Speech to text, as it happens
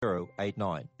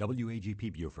8489.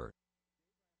 WAGP Beaufort.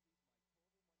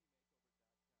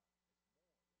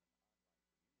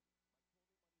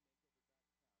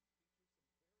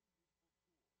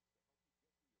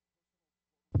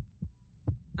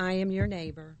 I am your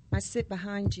neighbor. I sit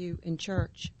behind you in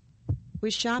church. We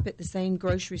shop at the same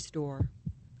grocery store.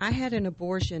 I had an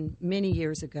abortion many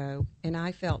years ago, and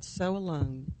I felt so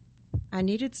alone. I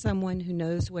needed someone who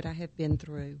knows what I have been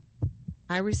through.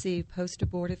 I received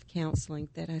post-abortive counseling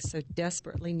that I so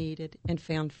desperately needed and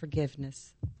found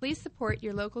forgiveness. Please support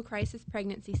your local crisis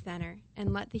pregnancy center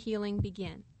and let the healing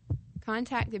begin.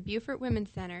 Contact the Beaufort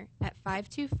Women's Center at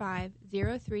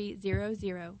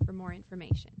 525-0300 for more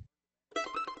information.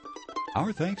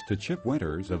 Our thanks to Chip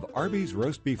Winters of Arby's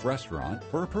Roast Beef Restaurant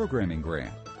for a programming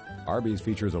grant. Arby's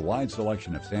features a wide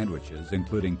selection of sandwiches,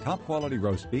 including top-quality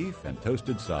roast beef and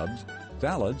toasted subs,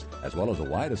 salads, as well as a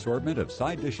wide assortment of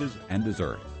side dishes and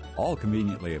desserts, all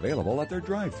conveniently available at their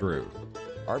drive-thru.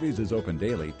 Arby's is open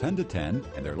daily 10 to 10,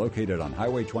 and they're located on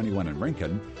Highway 21 in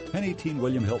Rincon, 1018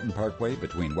 William Hilton Parkway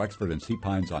between Wexford and Sea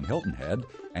Pines on Hilton Head,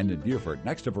 and in Beaufort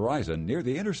next to Verizon near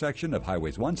the intersection of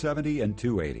Highways 170 and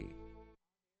 280.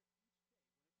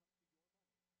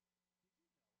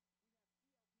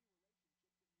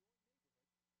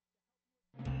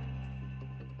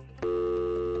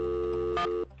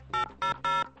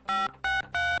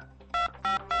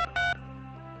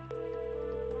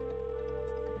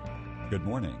 Good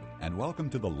morning, and welcome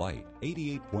to The Light,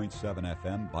 88.7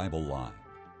 FM Bible Line,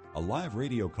 a live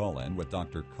radio call-in with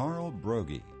Dr. Carl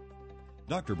Broggi.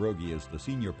 Dr. Broggi is the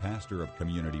senior pastor of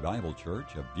Community Bible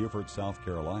Church of Beaufort, South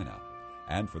Carolina,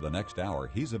 and for the next hour,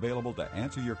 he's available to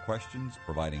answer your questions,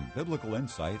 providing biblical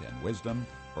insight and wisdom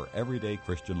for everyday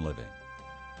Christian living.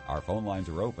 Our phone lines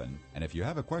are open, and if you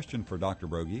have a question for Dr.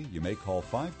 Broggi, you may call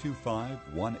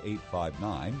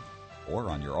 525-1859, or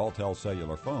on your Alltel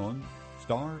cellular phone,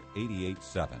 star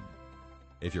 887.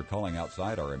 If you're calling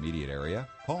outside our immediate area,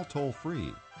 call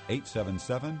toll-free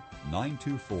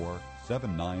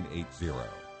 877-924-7980.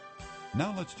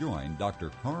 Now let's join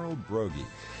Dr. Carl Broggi.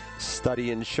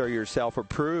 Study and show yourself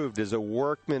approved as a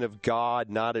workman of God,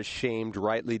 not ashamed,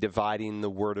 rightly dividing the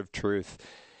word of truth.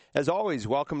 As always,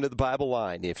 welcome to the Bible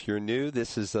Line. If you're new,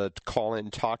 this is a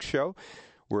call-in talk show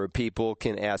where people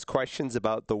can ask questions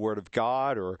about the Word of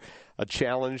God or a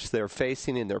challenge they're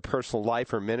facing in their personal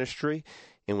life or ministry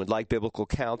and would like biblical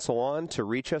counsel on. To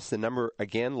reach us, the number,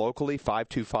 again, locally,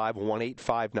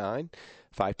 525-1859,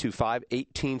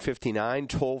 525-1859,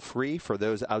 toll-free for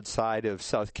those outside of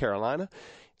South Carolina,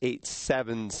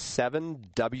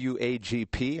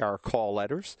 877-WAGP, our call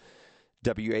letters,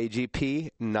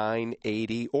 WAGP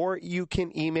 980, or you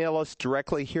can email us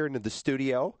directly here into the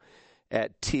studio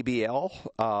at TBL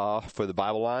for the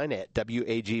Bible Line at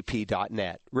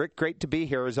WAGP.net. Rick, great to be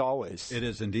here as always. It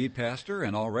is indeed, Pastor,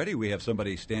 and already we have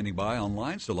somebody standing by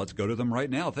online, so let's go to them right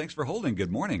now. Thanks for holding.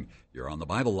 Good morning. You're on the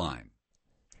Bible Line.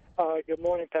 Good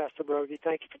morning, Pastor Broggi.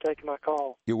 Thank you for taking my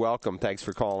call. You're welcome. Thanks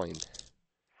for calling.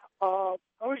 I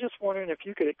was just wondering if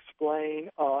you could explain,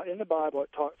 in the Bible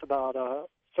it talks about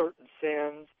certain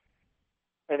sins,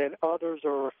 and then others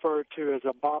are referred to as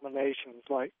abominations,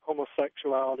 like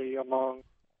homosexuality among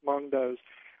those.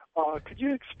 Could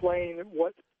you explain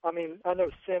what, I know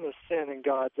sin is sin in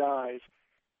God's eyes,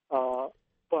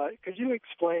 but could you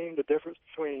explain the difference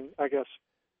between, I guess,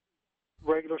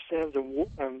 regular sins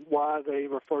and why they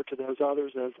refer to those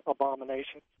others as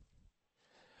abominations?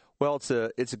 Well,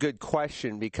 it's a good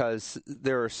question because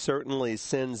there are certainly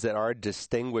sins that are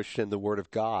distinguished in the Word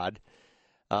of God,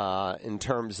 in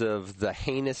terms of the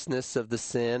heinousness of the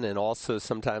sin and also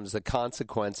sometimes the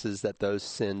consequences that those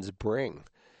sins bring.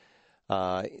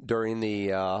 During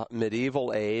the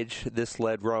medieval age, this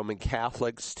led Roman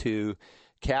Catholics to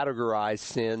categorize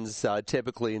sins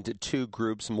typically into two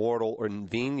groups, mortal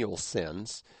and venial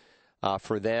sins.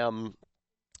 For them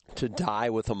to die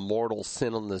with a mortal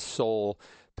sin on the soul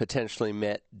potentially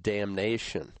meant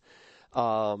damnation.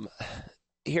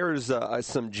 Here's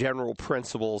some general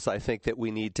principles I think that we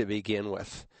need to begin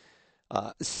with.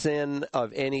 Sin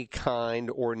of any kind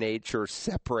or nature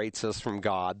separates us from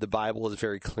God. The Bible is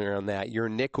very clear on that. Your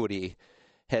iniquity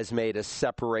has made a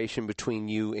separation between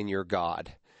you and your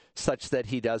God, such that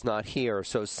he does not hear.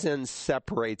 So sin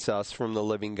separates us from the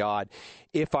living God.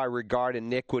 If I regard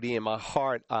iniquity in my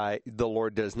heart, the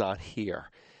Lord does not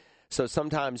hear. So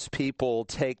sometimes people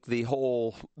take the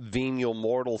whole venial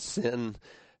mortal sin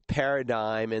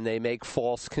paradigm and they make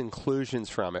false conclusions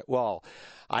from it. Well,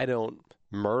 I don't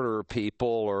murder people,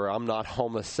 or I'm not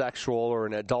homosexual or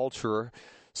an adulterer,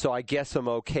 so I guess I'm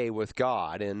okay with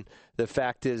God. And the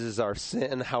fact is our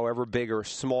sin, however big or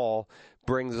small,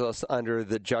 brings us under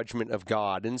the judgment of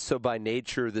God. And so by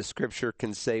nature, the Scripture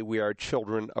can say we are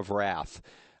children of wrath.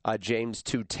 James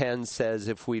 2:10 says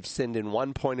if we've sinned in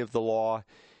one point of the law,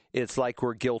 it's like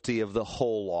we're guilty of the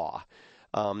whole law.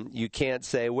 You can't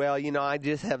say, well, I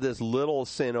just have this little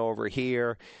sin over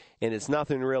here, and it's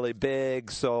nothing really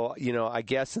big, so, I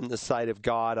guess in the sight of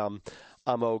God,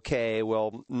 I'm okay.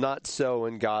 Well, not so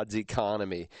in God's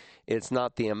economy. It's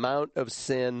not the amount of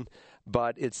sin,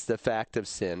 but it's the fact of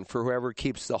sin. For whoever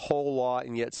keeps the whole law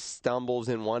and yet stumbles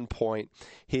in one point,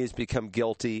 he has become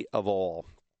guilty of all.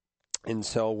 And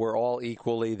so we're all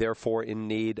equally, therefore, in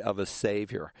need of a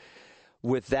Savior.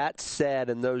 With that said,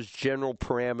 and those general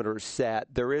parameters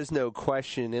set, there is no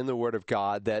question in the Word of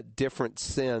God that different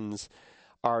sins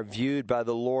are viewed by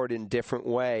the Lord in different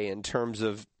way in terms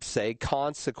of, say,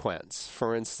 consequence.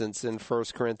 For instance, in 1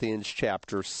 Corinthians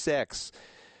chapter 6,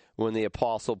 when the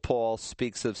Apostle Paul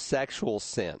speaks of sexual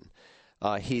sin,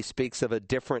 he speaks of a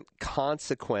different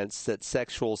consequence that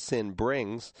sexual sin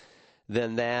brings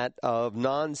than that of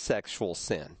non-sexual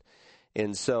sin.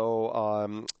 And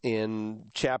so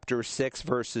in chapter 6,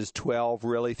 verses 12,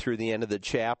 really through the end of the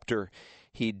chapter,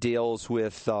 he deals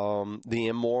with the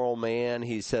immoral man.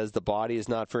 He says the body is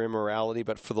not for immorality,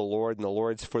 but for the Lord, and the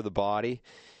Lord's for the body.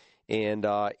 And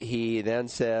he then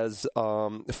says,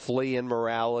 flee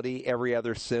immorality. Every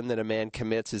other sin that a man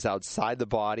commits is outside the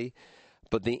body,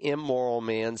 but the immoral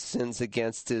man sins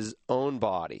against his own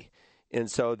body. And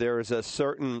so there is a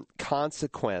certain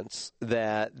consequence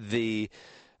that and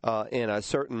a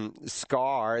certain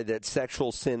scar that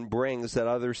sexual sin brings that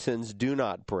other sins do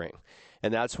not bring.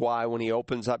 And that's why when he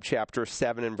opens up chapter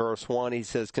 7 and verse 1, he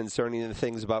says, concerning the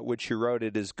things about which you wrote,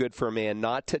 it is good for a man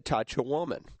not to touch a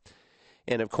woman.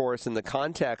 And of course, in the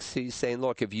context, he's saying,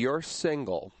 look, if you're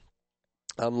single,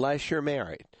 unless you're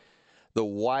married, the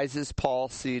wisest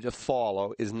policy to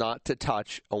follow is not to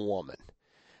touch a woman.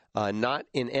 Not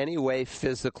in any way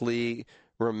physically,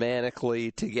 romantically,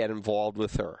 to get involved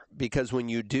with her. Because when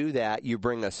you do that, you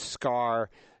bring a scar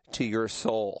to your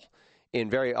soul. And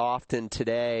very often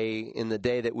today, in the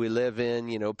day that we live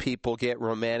in, people get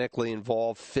romantically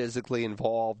involved, physically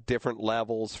involved, different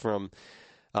levels from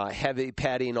heavy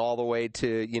petting all the way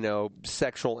to,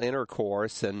 sexual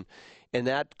intercourse. And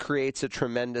that creates a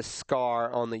tremendous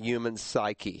scar on the human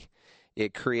psyche.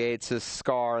 It creates a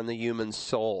scar on the human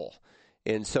soul.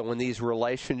 And so when these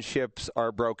relationships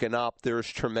are broken up, there's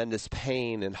tremendous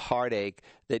pain and heartache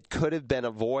that could have been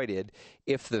avoided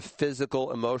if the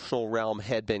physical, emotional realm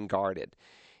had been guarded.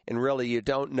 And really, you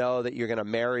don't know that you're going to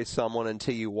marry someone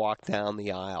until you walk down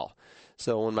the aisle.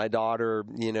 So when my daughter,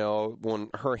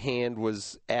 when her hand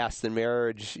was asked in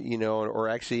marriage, or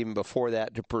actually even before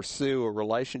that to pursue a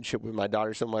relationship with my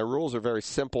daughter, so my rules are very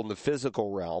simple in the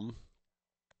physical realm.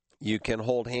 You can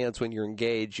hold hands when you're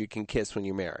engaged. You can kiss when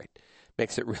you're married.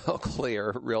 Makes it real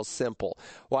clear, real simple.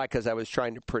 Why? Because I was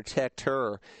trying to protect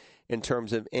her in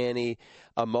terms of any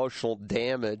emotional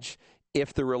damage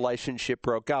if the relationship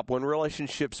broke up. When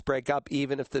relationships break up,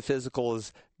 even if the physical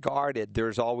is guarded,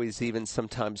 there's always even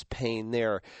sometimes pain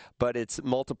there. But it's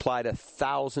multiplied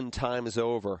 1,000 times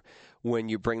over when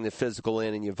you bring the physical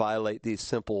in and you violate these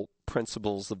simple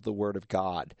principles of the Word of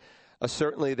God.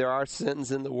 Certainly there are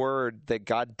sins in the Word that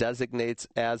God designates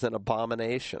as an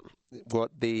abomination.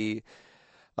 What the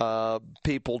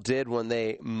people did when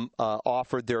they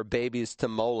offered their babies to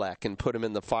Molech and put them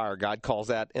in the fire, God calls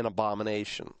that an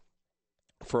abomination.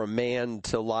 For a man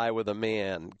to lie with a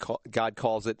man, God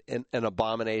calls it an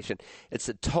abomination. It's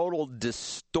a total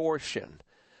distortion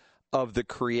of the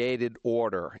created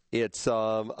order. It's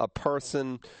a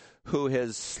person who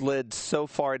has slid so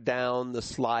far down the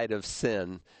slide of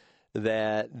sin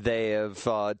that they have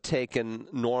taken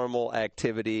normal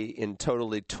activity and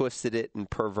totally twisted it and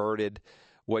perverted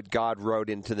what God wrote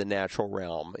into the natural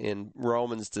realm. And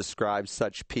Romans describes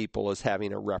such people as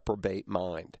having a reprobate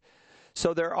mind.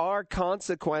 So there are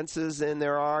consequences and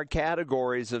there are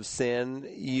categories of sin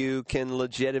you can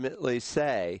legitimately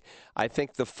say. I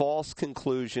think the false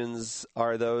conclusions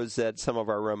are those that some of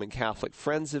our Roman Catholic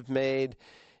friends have made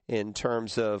in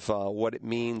terms of what it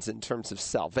means in terms of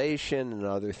salvation and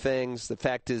other things. The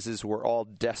fact is we're all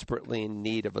desperately in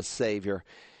need of a Savior,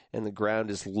 and the ground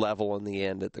is level in the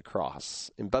end at the cross.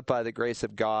 But by the grace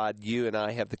of God, you and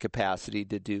I have the capacity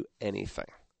to do anything.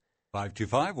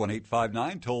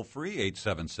 525-1859, toll free,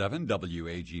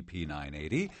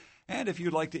 877-WAGP-980. And if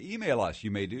you'd like to email us,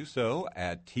 you may do so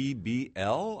at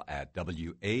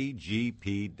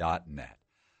tbl@wagp.net.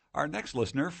 Our next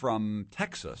listener from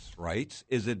Texas writes,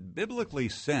 is it biblically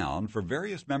sound for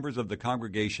various members of the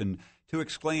congregation to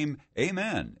exclaim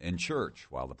amen in church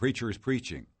while the preacher is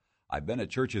preaching? I've been at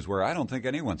churches where I don't think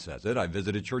anyone says it. I've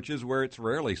visited churches where it's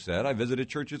rarely said. I've visited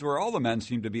churches where all the men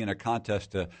seem to be in a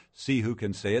contest to see who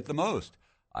can say it the most.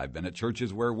 I've been at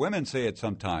churches where women say it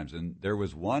sometimes, and there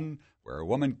was one where a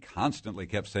woman constantly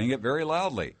kept saying it very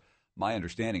loudly. My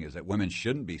understanding is that women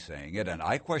shouldn't be saying it, and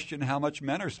I question how much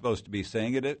men are supposed to be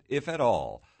saying it, if at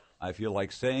all. I feel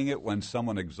like saying it when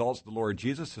someone exalts the Lord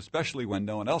Jesus, especially when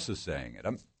no one else is saying it.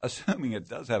 I'm assuming it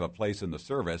does have a place in the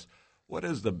service. What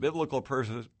is the biblical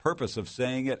purpose of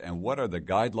saying it, and what are the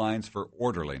guidelines for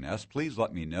orderliness? Please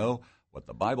let me know what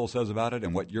the Bible says about it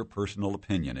and what your personal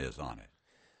opinion is on it.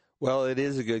 Well, it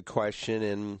is a good question,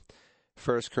 and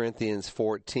 1 Corinthians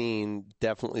 14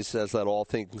 definitely says let all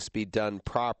things be done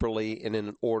properly and in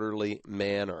an orderly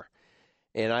manner.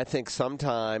 And I think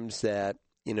sometimes that,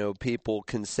 people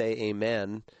can say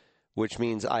amen, which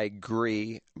means I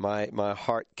agree. My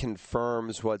heart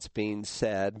confirms what's being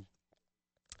said,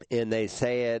 and they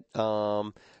say it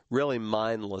really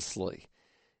mindlessly.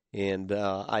 And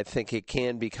I think it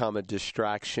can become a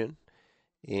distraction.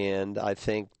 And I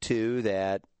think, too,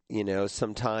 that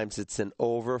sometimes it's an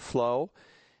overflow,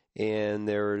 and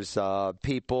there's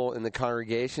people in the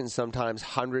congregation, sometimes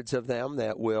hundreds of them,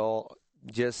 that will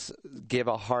just give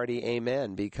a hearty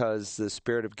amen because the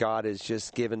Spirit of God has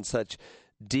just given such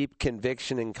deep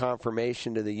conviction and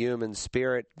confirmation to the human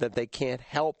spirit that they can't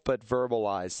help but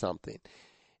verbalize something.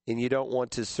 And you don't want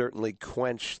to certainly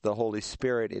quench the Holy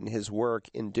Spirit in His work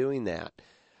in doing that.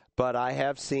 But I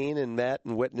have seen and met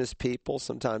and witnessed people,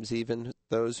 sometimes even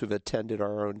those who've attended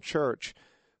our own church,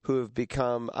 who have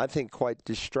become, I think, quite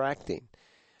distracting.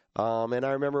 And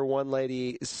I remember one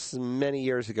lady many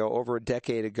years ago, over a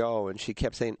decade ago, and she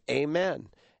kept saying, amen,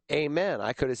 amen.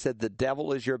 I could have said, the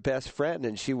devil is your best friend,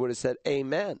 and she would have said,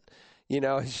 amen.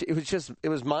 It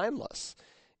was mindless,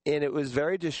 and it was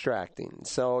very distracting.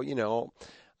 So,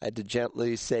 I had to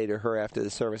gently say to her after the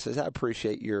service, I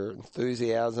appreciate your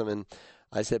enthusiasm, and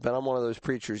I said, but I'm one of those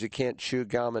preachers who can't chew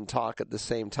gum and talk at the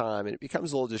same time, and it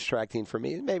becomes a little distracting for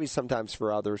me, and maybe sometimes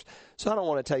for others. So I don't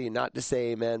want to tell you not to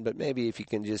say amen, but maybe if you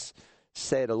can just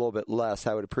say it a little bit less,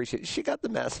 I would appreciate it. She got the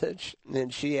message,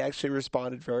 and she actually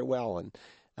responded very well, and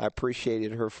I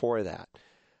appreciated her for that.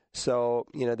 So,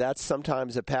 that's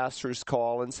sometimes a pastor's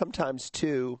call, and sometimes,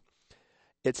 too,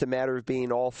 it's a matter of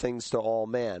being all things to all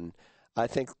men. I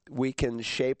think we can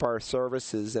shape our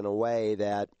services in a way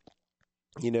that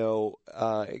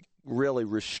really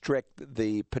restrict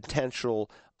the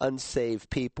potential unsaved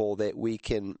people that we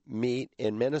can meet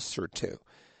and minister to.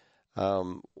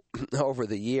 Over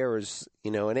the years,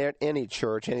 in any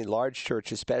church, any large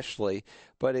church especially,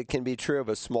 but it can be true of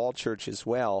a small church as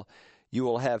well, you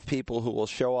will have people who will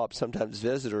show up, sometimes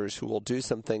visitors, who will do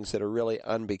some things that are really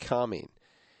unbecoming.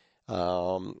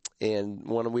 And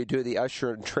when we do the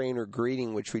usher and trainer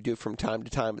greeting, which we do from time to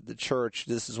time at the church,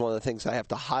 this is one of the things I have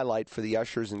to highlight for the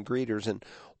ushers and greeters and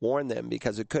warn them,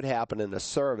 because it could happen in a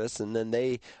service, and then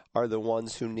they are the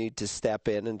ones who need to step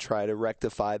in and try to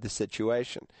rectify the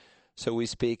situation. So we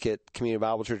speak at Community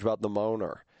Bible Church about the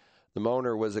moaner. The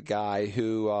moaner was a guy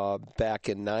who, back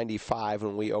in 95,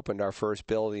 when we opened our first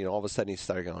building, all of a sudden he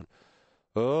started going,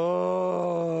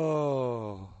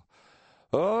 oh,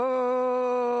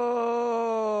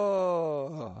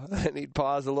 and he'd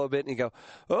pause a little bit and he'd go,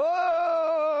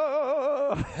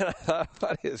 oh, and I thought,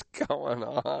 what is going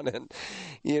on? And,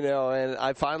 and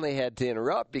I finally had to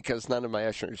interrupt because none of my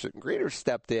ushers and greeters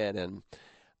stepped in. And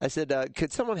I said,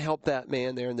 could someone help that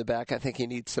man there in the back? I think he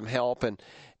needs some help. And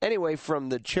anyway, from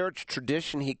the church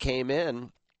tradition he came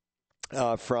in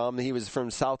he was from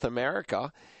South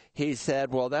America. He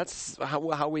said, well, that's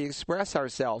how we express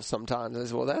ourselves sometimes. I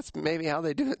said, well, that's maybe how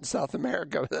they do it in South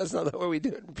America, but that's not the way we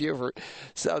do it in Beaufort,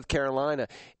 South Carolina.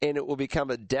 And it will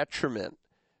become a detriment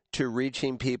to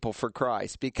reaching people for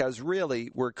Christ, because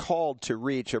really we're called to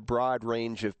reach a broad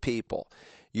range of people.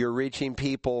 You're reaching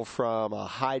people from a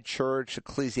high church,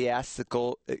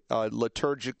 ecclesiastical,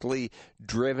 liturgically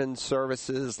driven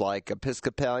services like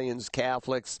Episcopalians,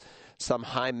 Catholics, some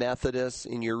high Methodists,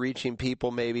 and you're reaching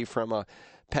people maybe from a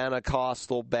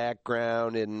Pentecostal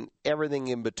background and everything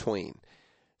in between.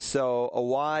 So a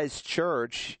wise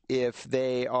church, if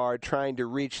they are trying to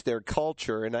reach their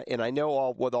culture, and I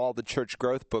know what all the church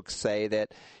growth books say,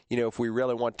 that if we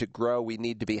really want to grow, we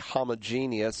need to be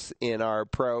homogeneous in our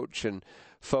approach and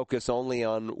focus only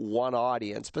on one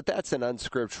audience, but that's an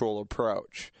unscriptural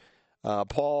approach.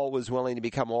 Paul was willing to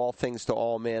become all things to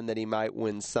all men that he might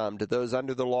win some. To those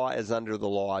under the law as under the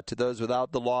law. To those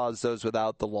without the law as those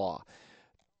without the law.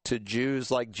 To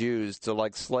Jews like Jews, to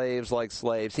like slaves.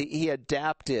 He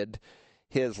adapted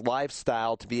his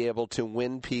lifestyle to be able to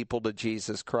win people to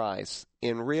Jesus Christ.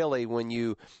 And really, when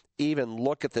you even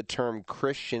look at the term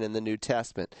Christian in the New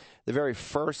Testament. The very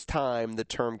first time the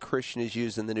term Christian is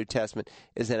used in the New Testament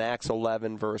is in Acts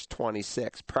 11, verse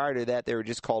 26. Prior to that, they were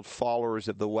just called followers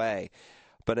of the way.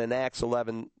 But in Acts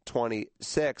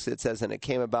 11:26, it says, "And it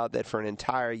came about that for an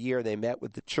entire year they met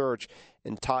with the church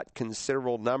and taught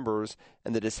considerable numbers,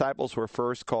 and the disciples were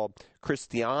first called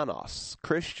Christianos,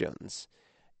 Christians,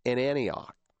 in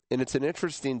Antioch." And it's an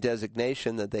interesting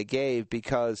designation that they gave,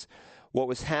 because what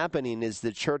was happening is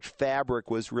the church fabric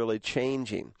was really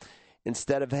changing.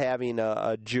 Instead of having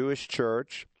a Jewish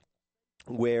church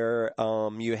where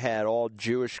you had all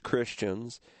Jewish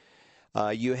Christians,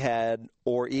 you had,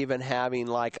 or even having,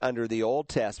 like under the Old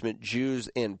Testament, Jews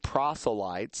and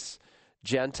proselytes,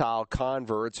 Gentile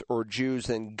converts, or Jews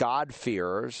and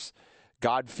God-fearers.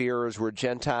 God-fearers were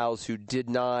Gentiles who did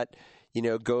not,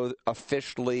 go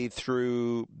officially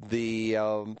through the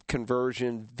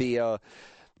conversion via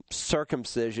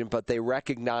circumcision, but they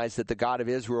recognized that the God of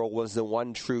Israel was the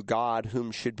one true God whom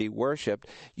should be worshipped.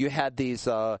 You had these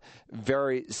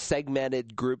very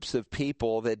segmented groups of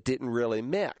people that didn't really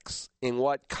mix. And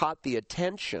what caught the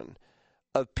attention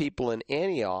of people in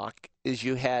Antioch is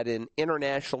you had an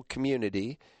international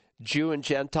community, Jew and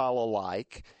Gentile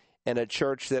alike, and a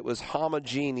church that was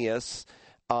homogeneous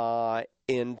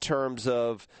in terms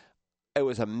of it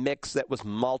was a mix that was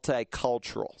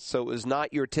multicultural. So it was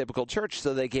not your typical church,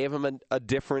 so they gave them a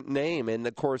different name. And,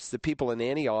 of course, the people in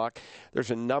Antioch, there's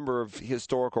a number of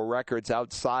historical records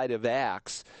outside of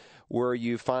Acts where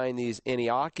you find these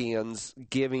Antiochians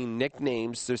giving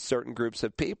nicknames to certain groups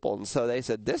of people. And so they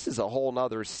said, this is a whole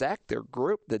other sect or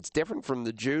group that's different from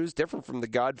the Jews, different from the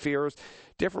God-fearers,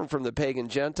 different from the pagan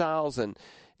Gentiles, and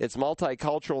it's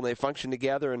multicultural, and they function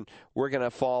together, and we're going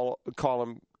to call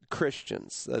them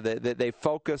Christians. They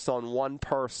focus on one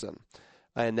person,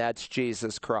 and that's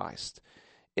Jesus Christ.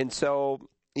 And so,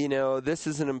 this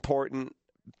is an important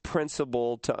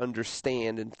principle to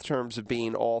understand in terms of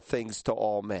being all things to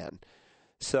all men.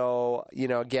 So,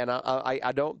 again,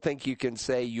 I don't think you can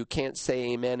say you can't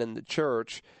say amen in the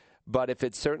church, but if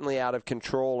it's certainly out of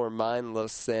control or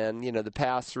mindless, then, the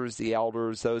pastors, the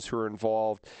elders, those who are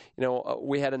involved,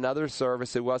 we had another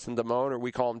service. It wasn't the moaner.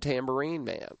 We call him Tambourine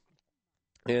Man.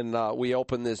 And we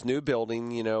opened this new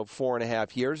building,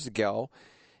 4.5 years ago.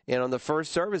 And on the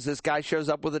first service, this guy shows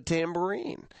up with a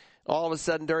tambourine. All of a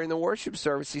sudden, during the worship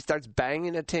service, he starts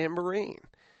banging a tambourine.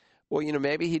 Well,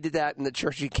 maybe he did that in the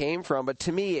church he came from, but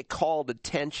to me, it called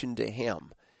attention to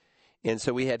him. And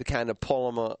so we had to kind of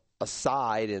pull him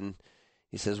aside, and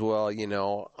he says, well,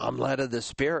 I'm led of the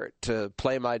Spirit to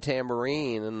play my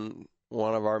tambourine. And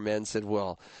one of our men said,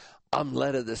 well, I'm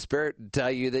led of the Spirit to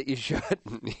tell you that you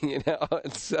shouldn't,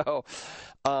 And so,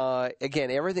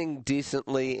 again, everything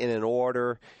decently and in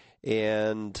order,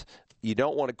 and you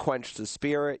don't want to quench the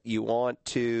Spirit. You want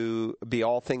to be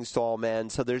all things to all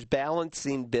men. So there's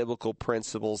balancing biblical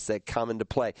principles that come into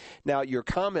play. Now, your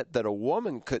comment that a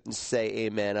woman couldn't say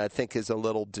amen, I think, is a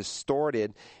little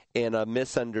distorted and a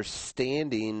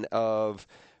misunderstanding of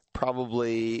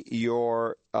probably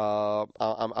your,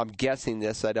 I'm guessing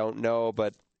this, I don't know,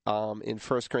 but in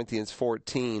 1 Corinthians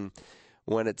 14,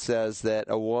 when it says that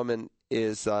a woman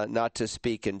is not to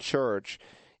speak in church,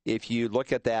 if you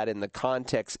look at that in the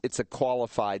context, it's a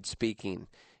qualified speaking.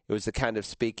 It was the kind of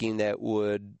speaking that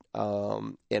would,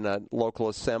 in a local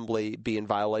assembly, be in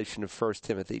violation of 1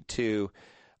 Timothy 2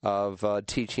 of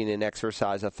teaching and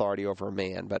exercise authority over a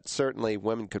man. But certainly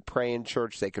women could pray in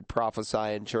church, they could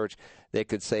prophesy in church, they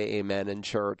could say amen in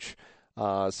church.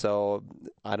 So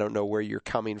I don't know where you're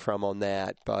coming from on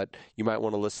that, but you might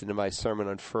want to listen to my sermon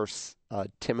on 1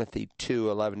 Timothy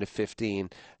 2:11-15. I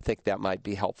think that might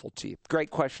be helpful to you. Great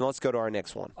question. Let's go to our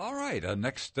next one. All right.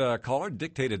 Next caller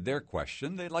dictated their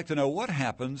question. They'd like to know what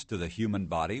happens to the human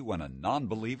body when a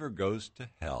non-believer goes to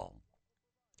hell.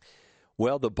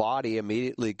 Well, the body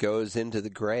immediately goes into the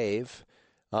grave,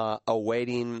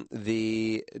 awaiting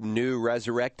the new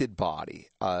resurrected body.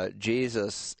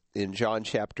 Jesus, in John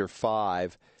chapter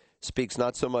 5, speaks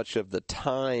not so much of the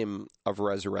time of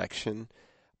resurrection,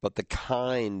 but the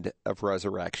kind of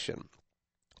resurrection.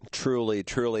 Truly,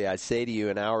 truly, I say to you,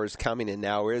 an hour is coming, and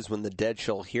now is, when the dead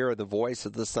shall hear the voice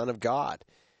of the Son of God.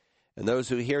 And those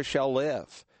who hear shall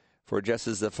live. For just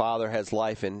as the Father has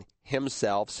life in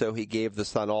himself, so he gave the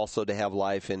Son also to have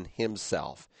life in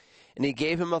himself. And he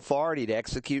gave him authority to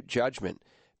execute judgment,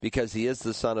 because he is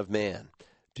the Son of Man.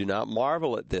 Do not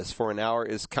marvel at this, for an hour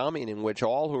is coming in which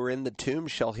all who are in the tomb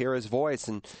shall hear his voice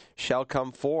and shall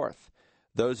come forth.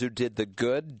 Those who did the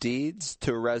good deeds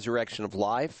to a resurrection of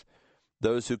life,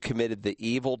 those who committed the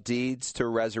evil deeds to a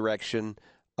resurrection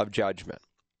of judgment.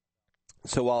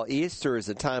 So while Easter is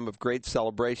a time of great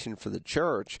celebration for the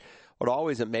church, what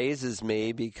always amazes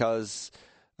me because,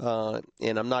 and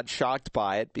I'm not shocked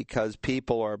by it because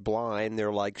people are blind,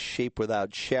 they're like sheep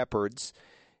without shepherds,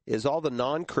 is all the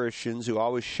non-Christians who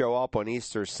always show up on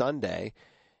Easter Sunday.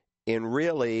 And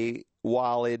really,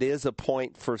 while it is a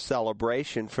point for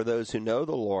celebration for those who know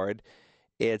the Lord,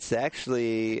 it's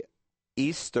actually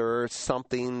Easter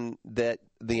something that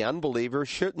the unbeliever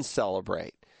shouldn't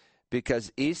celebrate.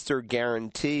 Because Easter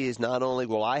guarantees not only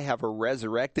will I have a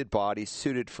resurrected body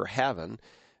suited for heaven,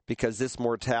 because this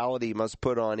mortality must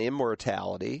put on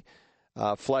immortality.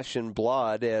 Flesh and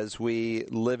blood, as we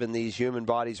live in these human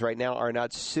bodies right now, are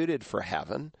not suited for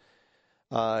heaven.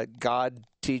 God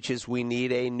teaches we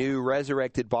need a new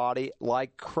resurrected body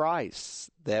like Christ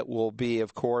that will be,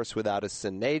 of course, without a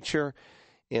sin nature,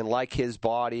 and like his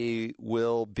body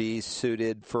will be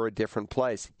suited for a different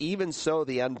place. Even so,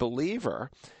 the unbeliever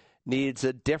needs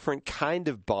a different kind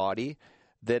of body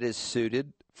that is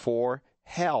suited for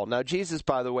hell. Now, Jesus,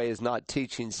 by the way, is not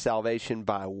teaching salvation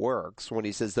by works when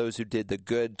he says those who did the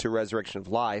good to resurrection of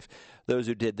life, those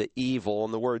who did the evil,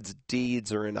 and the words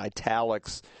deeds are in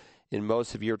italics in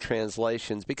most of your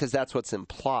translations because that's what's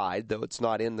implied, though it's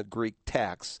not in the Greek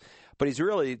text. But he's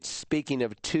really speaking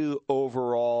of two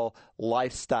overall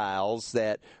lifestyles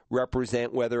that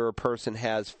represent whether a person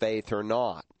has faith or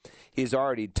not. He's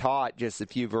already taught just a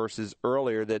few verses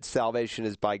earlier that salvation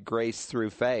is by grace through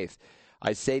faith.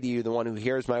 I say to you, the one who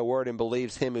hears my word and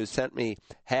believes him who sent me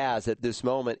has at this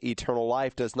moment eternal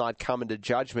life, does not come into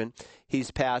judgment.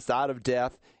 He's passed out of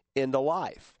death into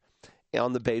life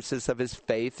on the basis of his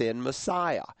faith in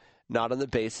Messiah, not on the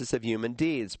basis of human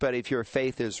deeds. But if your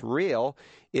faith is real,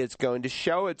 it's going to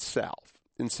show itself.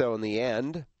 And so in the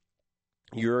end,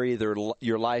 your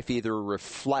life either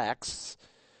reflects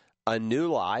a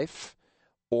new life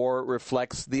or it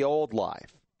reflects the old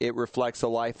life. It reflects a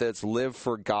life that's lived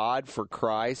for God, for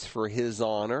Christ, for his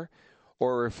honor,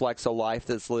 or it reflects a life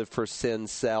that's lived for sin,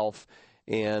 self,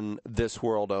 and this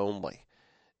world only.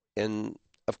 And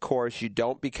of course, you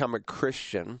don't become a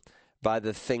Christian by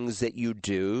the things that you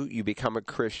do. You become a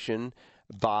Christian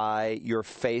by your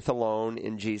faith alone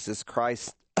in Jesus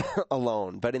Christ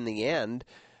alone. But in the end,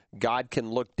 God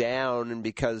can look down, and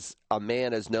because a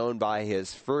man is known by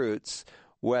his fruits,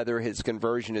 whether his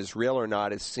conversion is real or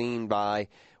not is seen by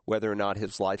whether or not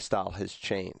his lifestyle has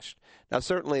changed. Now,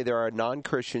 certainly there are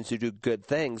non-Christians who do good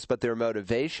things, but their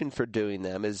motivation for doing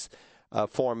them is a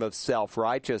form of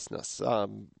self-righteousness.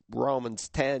 Romans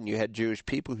 10, you had Jewish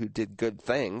people who did good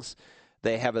things.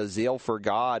 They have a zeal for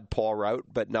God, Paul wrote,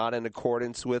 but not in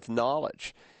accordance with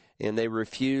knowledge. And they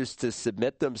refused to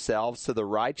submit themselves to the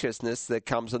righteousness that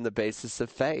comes on the basis of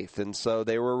faith. And so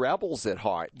they were rebels at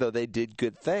heart, though they did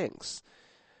good things.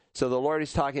 So the Lord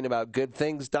is talking about good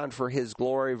things done for his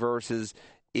glory versus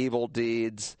evil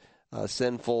deeds,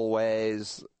 sinful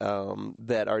ways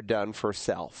that are done for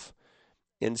self.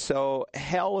 And so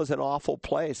hell is an awful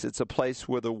place. It's a place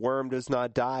where the worm does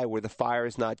not die, where the fire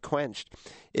is not quenched.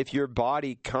 If your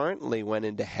body currently went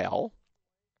into hell,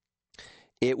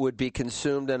 it would be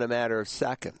consumed in a matter of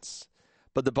seconds.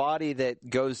 But the body that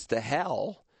goes to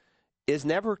hell is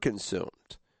never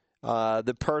consumed.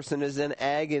 The person is in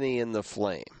agony in the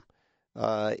flame.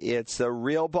 It's a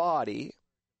real body,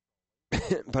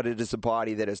 but it is a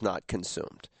body that is not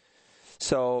consumed.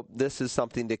 So this is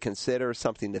something to consider,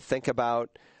 something to think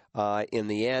about. In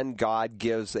the end, God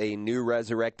gives a new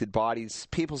resurrected body.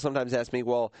 People sometimes ask me,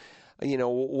 well,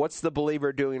 what's the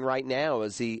believer doing right now?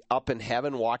 Is he up in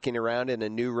heaven walking around in a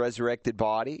new resurrected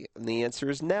body? And the answer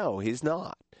is no, he's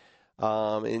not.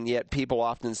 And yet people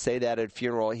often say that at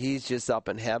funeral, he's just up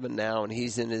in heaven now and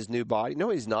he's in his new body. No,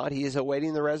 he's not. He is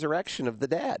awaiting the resurrection of the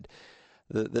dead.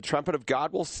 The trumpet of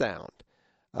God will sound.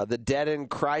 The dead in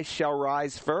Christ shall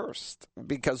rise first,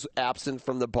 because absent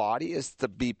from the body is to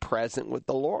be present with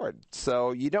the Lord.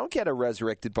 So you don't get a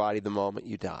resurrected body the moment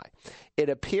you die. It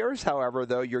appears, however,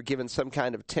 though, you're given some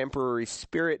kind of temporary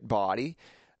spirit body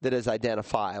that is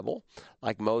identifiable,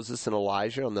 like Moses and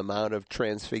Elijah on the Mount of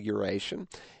Transfiguration,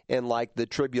 and like the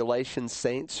tribulation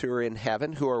saints who are in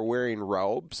heaven who are wearing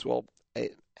robes. Well,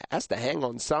 it has to hang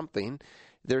on something.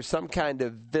 There's some kind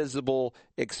of visible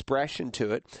expression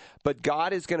to it. But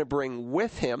God is going to bring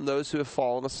with him those who have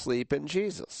fallen asleep in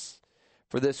Jesus.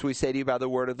 For this we say to you by the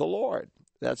word of the Lord.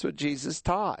 That's what Jesus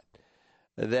taught.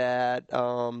 That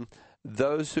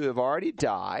those who have already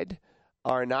died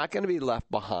are not going to be left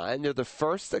behind. They're the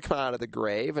first to come out of the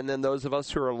grave. And then those of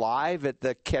us who are alive at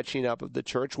the catching up of the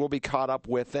church will be caught up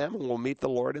with them and will meet the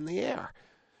Lord in the air.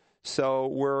 So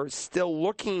we're still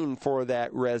looking for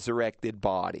that resurrected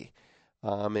body.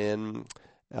 And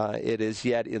It is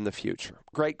yet in the future.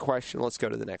 Great question. Let's go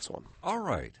to the next one. All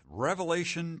right.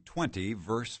 Revelation 20,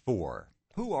 verse 4.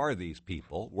 Who are these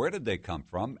people? Where did they come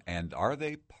from? And are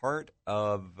they part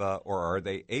of, or are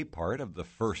they a part of the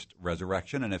first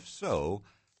resurrection? And if so,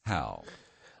 how?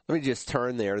 Let me just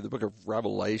turn there to the book of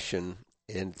Revelation.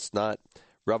 And it's not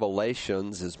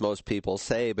Revelations, as most people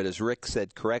say, but as Rick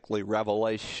said correctly,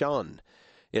 Revelation.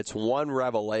 It's one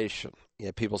revelation.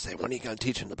 People say, when are you going to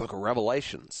teach in the book of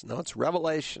Revelations? No, it's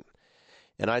Revelation.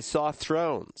 And I saw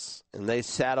thrones, and they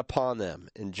sat upon them,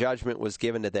 and judgment was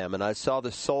given to them. And I saw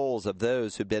the souls of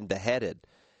those who'd been beheaded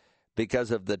because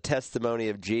of the testimony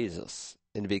of Jesus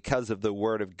and because of the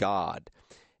word of God,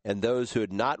 and those who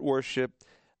had not worshipped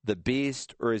the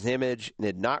beast or his image and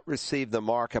had not received the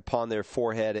mark upon their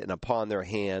forehead and upon their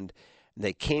hand. And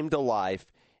they came to life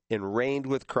and reigned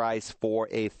with Christ for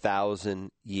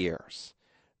 1,000 years.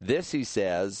 This, he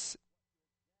says,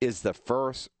 is the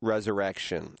first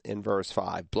resurrection in verse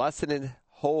 5. Blessed and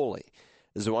holy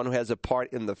is the one who has a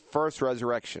part in the first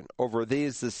resurrection. Over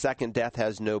these the second death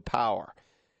has no power,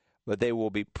 but they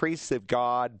will be priests of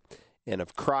God and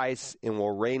of Christ and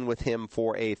will reign with him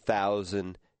for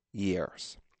 1,000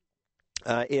 years.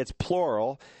 It's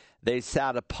plural. They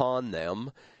sat upon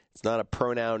them. It's not a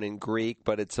pronoun in Greek,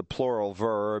 but it's a plural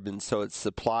verb, and so it's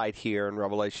supplied here in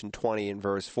Revelation 20 in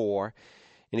verse 4.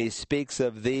 And he speaks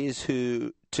of these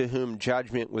to whom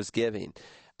judgment was given.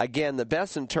 Again, the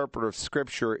best interpreter of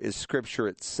Scripture is Scripture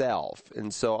itself.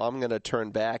 And so I'm going to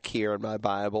turn back here in my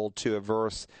Bible to a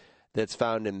verse that's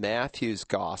found in Matthew's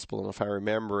Gospel. And if I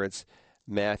remember, it's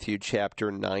Matthew chapter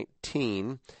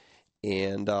 19.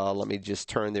 And let me just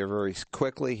turn there very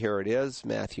quickly. Here it is,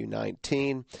 Matthew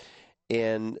 19.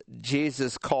 And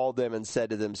Jesus called them and said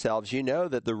to themselves, you know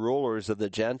that the rulers of the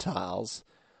Gentiles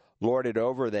lord it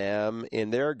over them,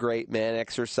 and their great men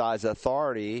exercise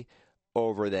authority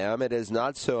over them. It is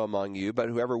not so among you, but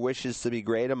whoever wishes to be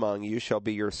great among you shall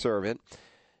be your servant,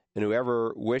 and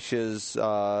whoever wishes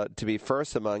to be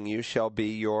first among you shall be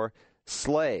your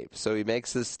slave. So he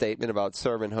makes this statement about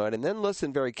servanthood, and then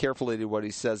listen very carefully to what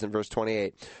he says in verse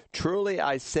 28. Truly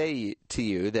I say to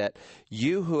you that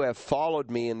you who have followed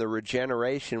me in the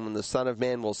regeneration when the Son of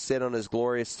Man will sit on his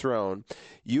glorious throne,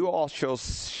 you all shall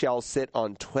sit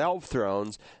on 12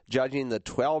 thrones, judging the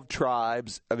 12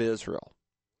 tribes of Israel.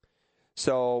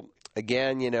 So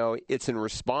again, it's in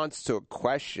response to a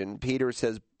question. Peter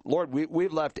says, Lord,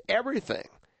 we've left everything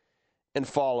and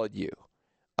followed you.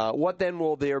 What then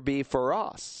will there be for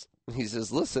us? He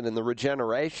says, listen, in the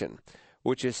regeneration,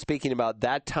 which is speaking about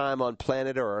that time on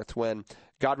planet Earth when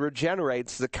God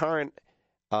regenerates the current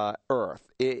Earth.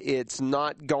 It's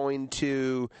not going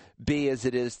to be as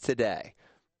it is today.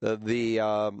 The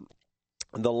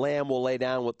lamb will lay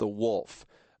down with the wolf.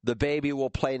 The baby will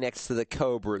play next to the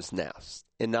cobra's nest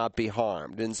and not be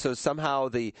harmed. And so somehow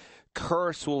the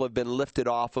curse will have been lifted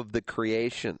off of the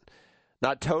creation.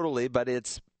 Not totally, but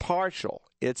it's partial.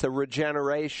 It's a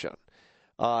regeneration.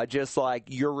 Just like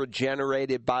you're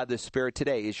regenerated by the Spirit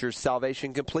today. Is your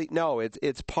salvation complete? No,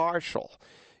 it's partial.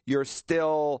 You're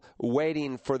still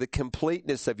waiting for the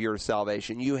completeness of your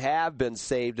salvation. You have been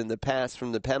saved in the past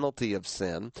from the penalty of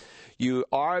sin. You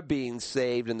are being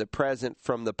saved in the present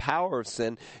from the power of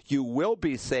sin. You will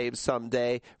be saved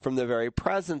someday from the very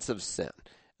presence of sin.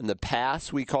 In the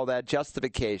past, we call that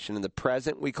justification. In the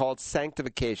present, we call it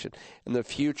sanctification. In the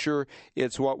future,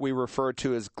 it's what we refer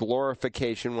to as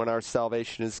glorification when our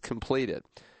salvation is completed.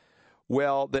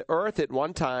 Well, the earth at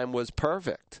one time was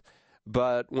perfect,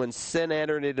 but when sin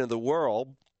entered into the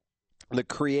world, the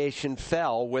creation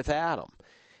fell with Adam.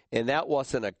 And that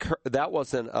wasn't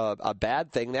a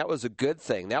bad thing. That was a good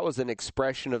thing. That was an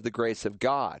expression of the grace of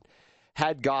God.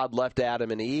 Had God left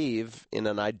Adam and Eve in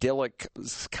an idyllic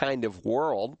kind of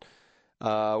world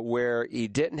where he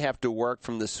didn't have to work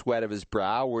from the sweat of his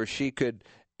brow, where she could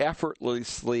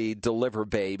effortlessly deliver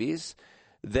babies,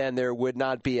 then there would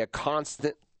not be a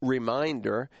constant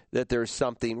reminder that there's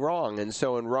something wrong. And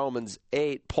so in Romans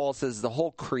 8, Paul says the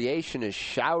whole creation is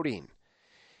shouting,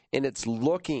 and it's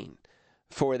looking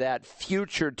for that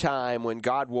future time when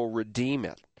God will redeem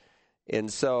it.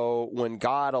 And so when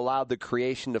God allowed the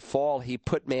creation to fall, he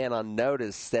put man on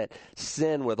notice that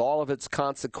sin with all of its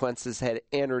consequences had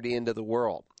entered into the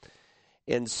world.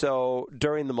 And so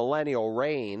during the millennial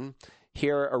reign,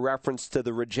 here a reference to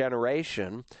the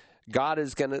regeneration, God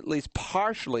is going to at least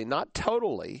partially, not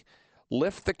totally,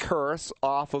 lift the curse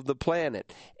off of the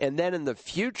planet. And then in the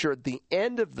future, at the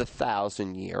end of the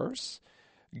 1,000 years,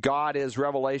 God, as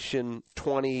Revelation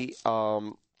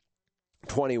 21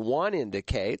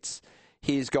 indicates,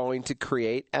 he's going to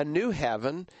create a new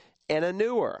heaven and a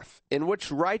new earth in which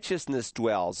righteousness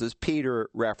dwells, as Peter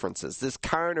references. This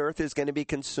current earth is going to be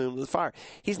consumed with fire.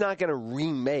 He's not going to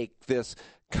remake this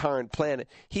current planet.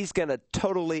 He's going to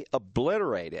totally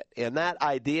obliterate it. And that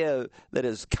idea that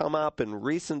has come up in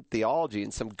recent theology,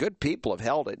 and some good people have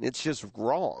held it, and it's just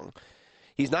wrong.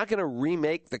 He's not going to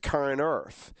remake the current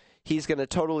earth. He's going to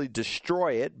totally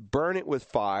destroy it, burn it with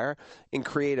fire, and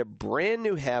create a brand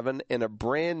new heaven and a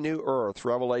brand new earth,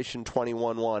 Revelation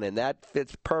 21:1. And that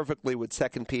fits perfectly with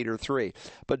 2 Peter 3.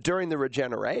 But during the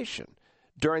regeneration,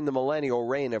 during the millennial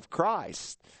reign of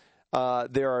Christ,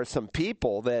 there are some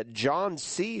people that John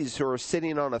sees who are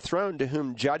sitting on a throne to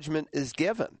whom judgment is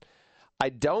given. I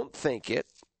don't think it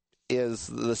is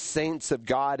the saints of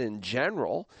God in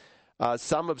general.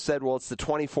 Some have said, well, it's the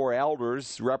 24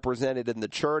 elders represented in the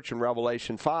church in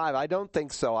Revelation 5. I don't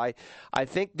think so. I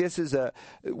think this is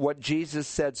what Jesus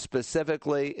said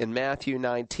specifically in Matthew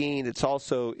 19. It's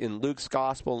also in Luke's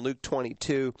Gospel, in Luke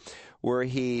 22, where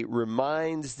he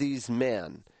reminds these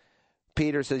men.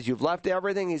 Peter says, you've left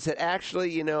everything. He said, actually,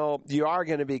 you are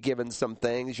going to be given some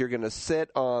things. You're going to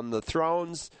sit on the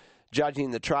thrones,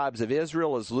 judging the tribes of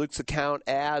Israel, as Luke's account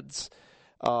adds.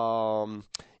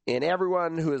 And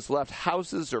everyone who has left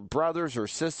houses or brothers or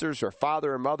sisters or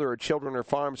father or mother or children or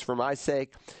farms for my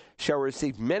sake shall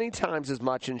receive many times as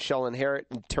much and shall inherit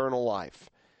eternal life.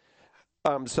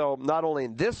 So not only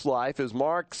in this life, as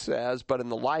Mark says, but in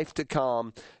the life to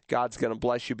come, God's going to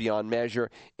bless you beyond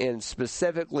measure. And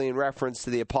specifically in reference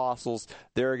to the apostles,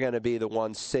 they're going to be the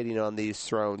ones sitting on these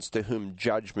thrones to whom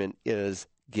judgment is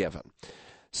given.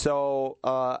 So,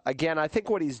 again, I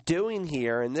think what he's doing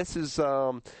here, and this is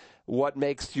what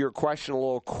makes your question a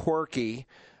little quirky,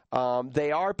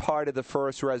 they are part of the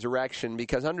first resurrection,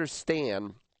 because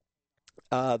understand,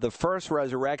 the first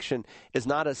resurrection is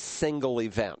not a single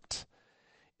event.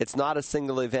 It's not a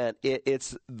single event.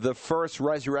 It's the first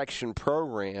resurrection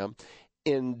program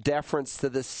in deference to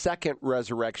the second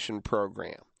resurrection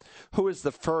program. Who is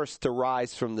the first to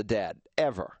rise from the dead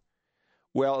ever?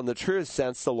 Well, in the truest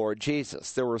sense, the Lord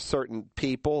Jesus. There were certain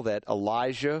people that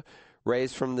Elijah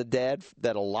raised from the dead,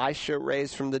 that Elisha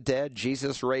raised from the dead.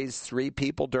 Jesus raised 3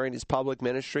 people during his public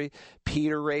ministry.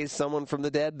 Peter raised someone from the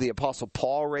dead. The Apostle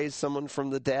Paul raised someone from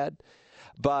the dead.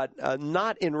 But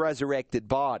not in resurrected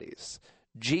bodies.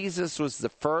 Jesus was the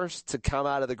first to come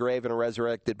out of the grave in a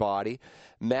resurrected body.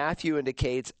 Matthew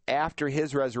indicates after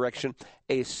his resurrection,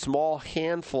 a small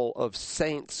handful of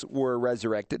saints were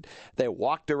resurrected. They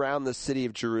walked around the city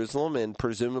of Jerusalem, and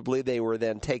presumably they were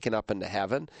then taken up into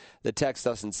heaven. The text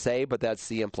doesn't say, but that's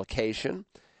the implication.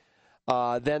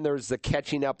 Then there's the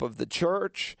catching up of the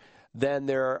church. Then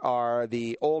there are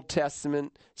the Old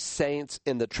Testament saints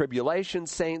and the tribulation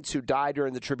saints who died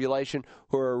during the tribulation,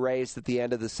 who are raised at the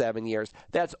end of the 7 years.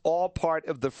 That's all part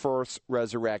of the first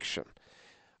resurrection.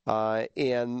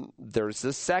 And there's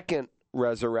the second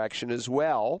resurrection as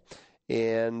well.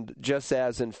 And just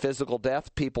as in physical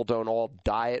death, people don't all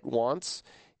die at once.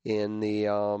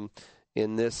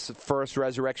 In this first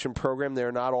resurrection program,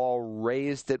 they're not all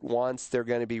raised at once. They're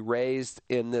going to be raised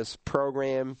in this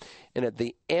program. And at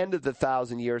the end of the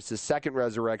 1,000 years, the second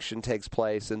resurrection takes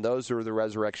place, and those are the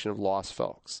resurrection of lost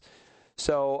folks.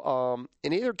 So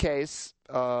in either case,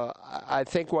 I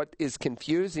think what is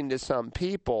confusing to some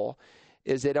people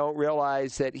is they don't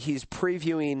realize that he's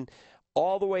previewing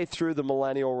all the way through the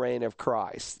millennial reign of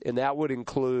Christ. And that would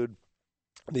include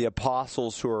the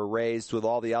apostles who are raised with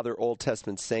all the other Old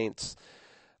Testament saints,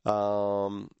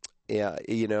 both in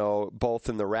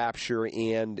the rapture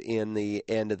and in the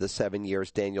end of the 7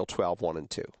 years, Daniel 12:1 and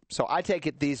 2. So I take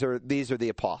it these are the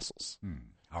apostles.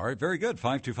 All right, very good.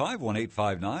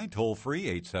 525-1859, toll free,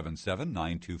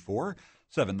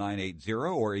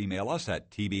 877-924-7980, or email us at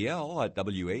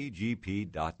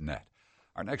tbl@wagp.net.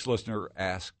 Our next listener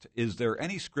asked, is there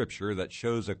any scripture that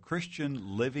shows a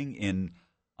Christian living in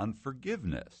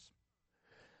unforgiveness?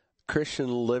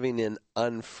 Christian living in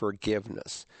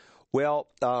unforgiveness. Well,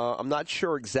 I'm not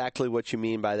sure exactly what you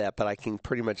mean by that, but I can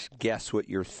pretty much guess what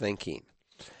you're thinking.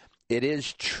 It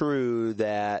is true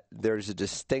that there's a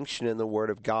distinction in the Word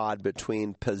of God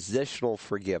between positional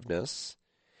forgiveness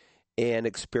and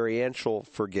experiential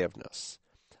forgiveness.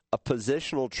 A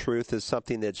positional truth is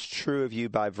something that's true of you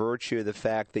by virtue of the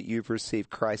fact that you've received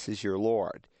Christ as your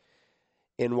Lord.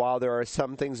 And while there are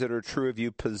some things that are true of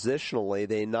you positionally,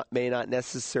 they may not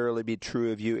necessarily be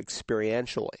true of you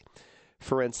experientially.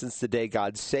 For instance, the day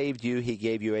God saved you, he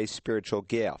gave you a spiritual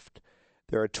gift.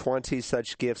 There are 20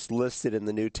 such gifts listed in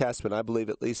the New Testament. I believe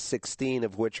at least 16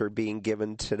 of which are being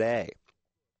given today.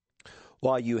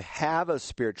 While you have a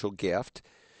spiritual gift,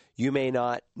 you may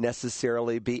not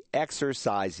necessarily be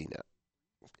exercising it.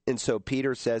 And so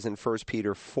Peter says in 1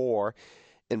 Peter 4,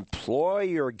 employ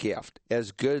your gift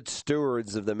as good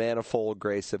stewards of the manifold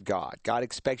grace of God. God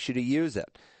expects you to use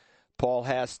it. Paul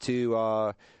has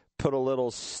to put a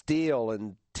little steel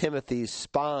in Timothy's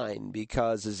spine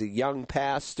because as a young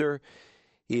pastor,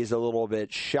 he's a little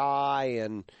bit shy,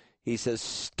 and he says,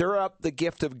 stir up the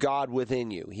gift of God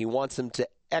within you. He wants him to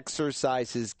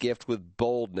exercise his gift with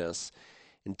boldness.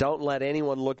 And don't let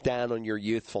anyone look down on your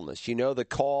youthfulness. You know the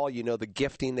call, you know the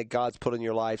gifting that God's put in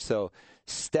your life, so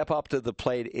step up to the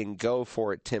plate and go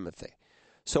for it, Timothy.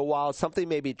 So while something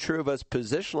may be true of us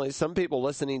positionally, some people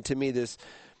listening to me this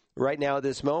right now at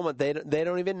this moment, they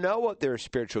don't even know what their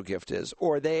spiritual gift is,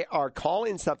 or they are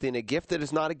calling something a gift that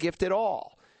is not a gift at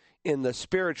all in the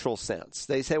spiritual sense.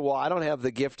 They say, well, I don't have the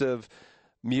gift of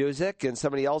music, and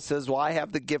somebody else says, well, I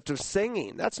have the gift of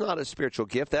singing. That's not a spiritual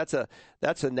gift. That's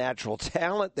a natural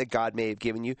talent that God may have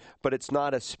given you, but it's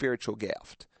not a spiritual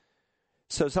gift.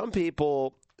 So some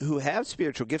people who have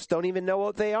spiritual gifts don't even know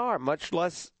what they are, much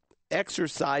less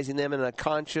exercising them in a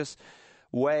conscious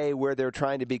way where they're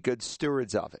trying to be good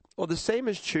stewards of it. Well, the same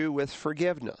is true with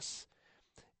forgiveness.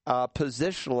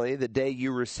 Positionally, the day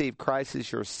you received Christ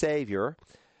as your Savior,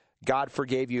 God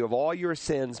forgave you of all your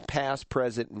sins, past,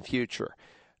 present, and future.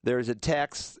 There's a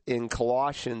text in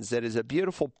Colossians that is a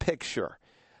beautiful picture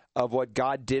of what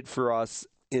God did for us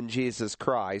in Jesus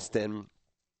Christ, and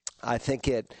I think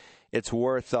it's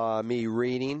worth me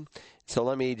reading. So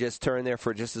let me just turn there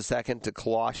for just a second to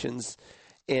Colossians.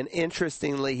 And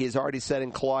interestingly, he's already said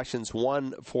in Colossians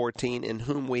 1:14, in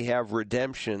whom we have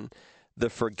redemption, the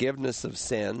forgiveness of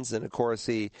sins. And of course,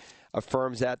 he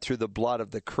affirms that through the blood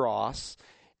of the cross.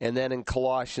 And then in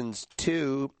Colossians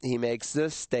 2, he makes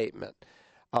this statement.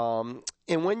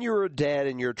 And when you were dead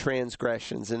in your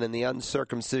transgressions and in the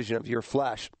uncircumcision of your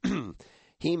flesh,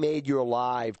 he made you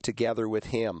alive together with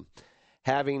him,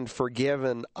 having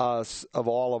forgiven us of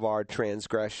all of our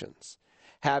transgressions,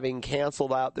 having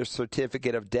canceled out the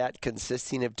certificate of debt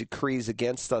consisting of decrees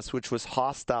against us, which was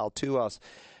hostile to us,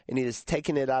 and he has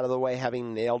taken it out of the way,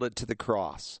 having nailed it to the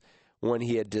cross. When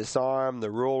he had disarmed the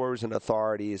rulers and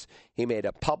authorities, he made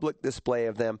a public display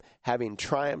of them, having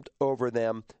triumphed over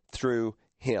them through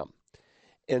him.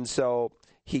 And so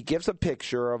he gives a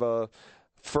picture of a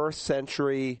first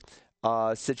century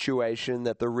situation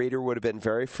that the reader would have been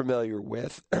very familiar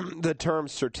with. The term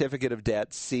certificate of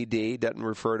debt, CD, doesn't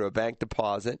refer to a bank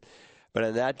deposit, but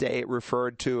in that day it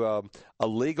referred to a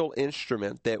legal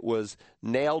instrument that was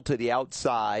nailed to the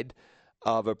outside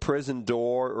of a prison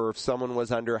door, or if someone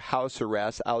was under house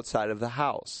arrest outside of the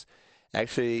house.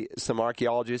 Actually, some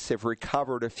archaeologists have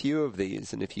recovered a few of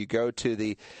these, and if you go to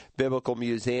the Biblical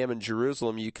Museum in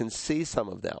Jerusalem, you can see some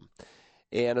of them.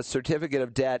 And a certificate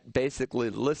of debt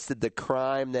basically listed the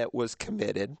crime that was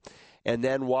committed and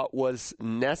then what was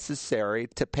necessary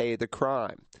to pay the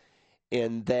crime.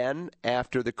 And then,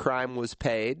 after the crime was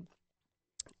paid,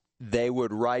 they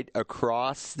would write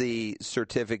across the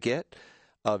certificate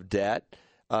of debt,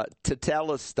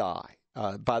 tetelestai.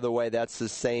 By the way, that's the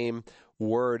same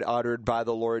word uttered by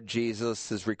the Lord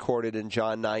Jesus as recorded in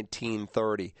John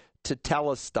 19:30.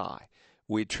 Tetelestai.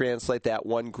 We translate that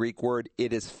one Greek word,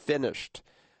 it is finished.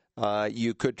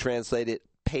 You could translate it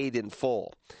paid in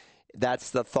full.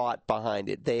 That's the thought behind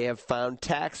it. They have found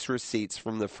tax receipts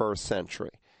from the first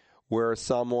century where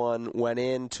someone went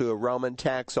into a Roman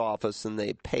tax office and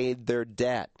they paid their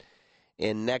debt.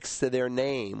 And next to their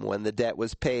name, when the debt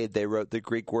was paid, they wrote the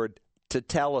Greek word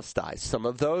tetelestai. Some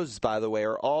of those, by the way,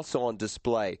 are also on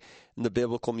display in the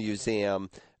Biblical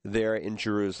Museum there in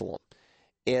Jerusalem.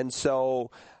 And so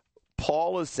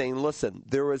Paul is saying, listen,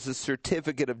 there was a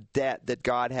certificate of debt that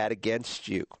God had against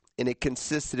you, and it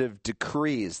consisted of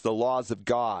decrees, the laws of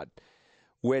God,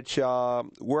 which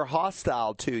were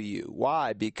hostile to you.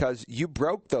 Why? Because you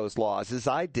broke those laws, as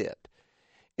I did,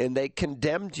 and they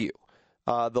condemned you.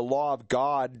 The law of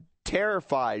God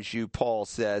terrifies you, Paul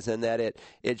says, and that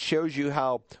it shows you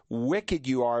how wicked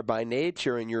you are by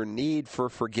nature and your need for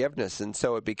forgiveness. And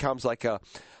so it becomes like a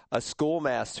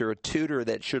schoolmaster, a tutor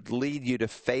that should lead you to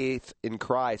faith in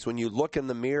Christ. When you look in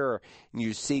the mirror and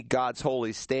you see God's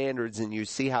holy standards and you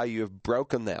see how you have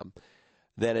broken them,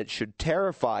 then it should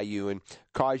terrify you and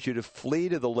cause you to flee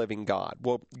to the living God.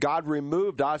 Well, God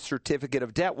removed our certificate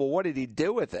of debt. Well, what did he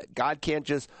do with it? God can't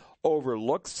just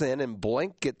overlook sin and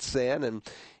blink at sin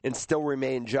and still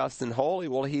remain just and holy.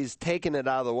 Well, he's taken it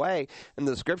out of the way, and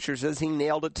the scripture says he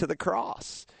nailed it to the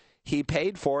cross. He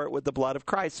paid for it with the blood of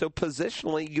Christ. So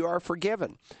positionally, you are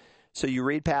forgiven. So you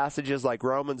read passages like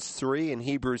Romans 3 and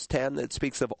Hebrews 10 that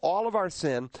speaks of all of our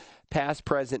sin, past,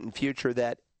 present, and future,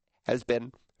 that has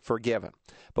been forgiven.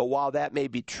 But while that may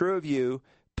be true of you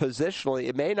positionally,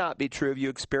 it may not be true of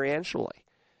you experientially.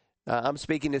 I'm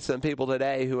speaking to some people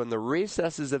today who in the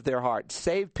recesses of their heart,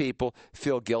 saved people,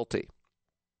 feel guilty.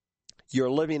 You're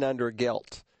living under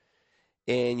guilt,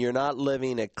 and you're not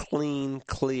living a clean,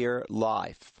 clear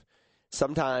life.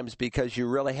 Sometimes because you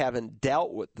really haven't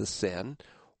dealt with the sin,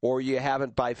 or you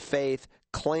haven't by faith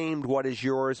claimed what is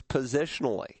yours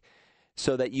positionally,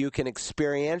 so that you can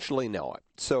experientially know it.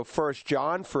 So 1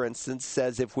 John, for instance,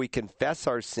 says if we confess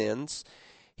our sins,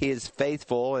 he is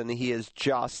faithful and he is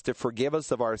just to forgive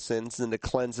us of our sins and to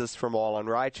cleanse us from all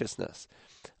unrighteousness.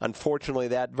 Unfortunately,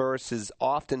 that verse has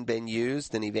often been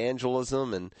used in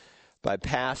evangelism and by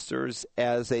pastors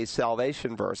as a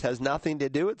salvation verse. It has nothing to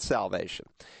do with salvation.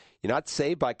 You're not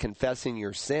saved by confessing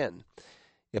your sin.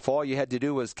 If all you had to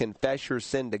do was confess your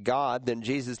sin to God, then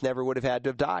Jesus never would have had to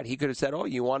have died. He could have said,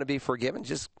 you want to be forgiven?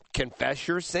 Just confess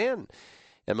your sin.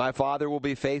 And my Father will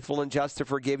be faithful and just to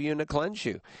forgive you and to cleanse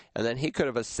you. And then he could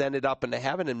have ascended up into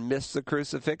heaven and missed the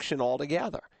crucifixion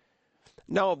altogether.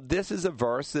 No, this is a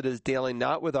verse that is dealing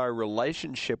not with our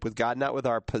relationship with God, not with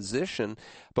our position,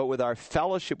 but with our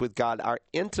fellowship with God, our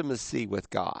intimacy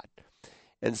with God.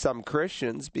 And some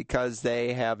Christians, because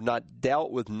they have not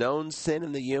dealt with known sin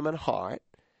in the human heart,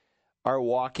 are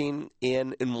walking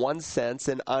in one sense,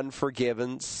 an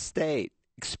unforgiven state,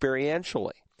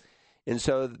 experientially. And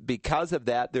so because of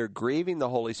that, they're grieving the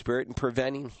Holy Spirit and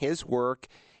preventing his work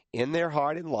in their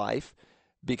heart and life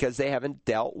because they haven't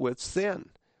dealt with sin.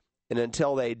 And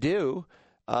until they do,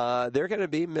 they're going to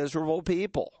be miserable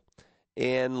people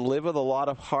and live with a lot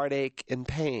of heartache and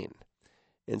pain.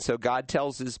 And so God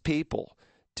tells his people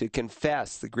to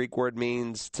confess. The Greek word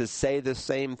means to say the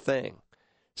same thing.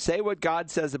 Say what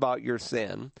God says about your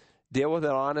sin. Deal with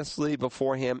it honestly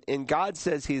before him. And God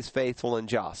says he's faithful and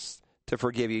just to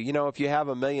forgive you. You know, if you have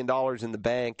 $1 million in the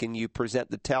bank and you present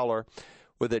the teller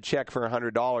with a check for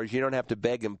 $100, you don't have to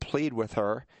beg and plead with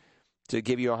her to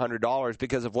give you $100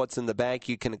 because of what's in the bank.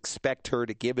 You can expect her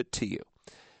to give it to you.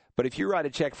 But if you write a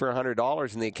check for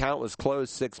 $100 and the account was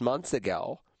closed 6 months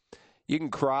ago, you can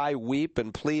cry, weep,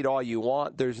 and plead all you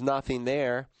want. There's nothing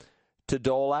there to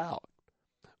dole out.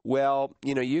 Well,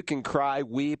 you can cry,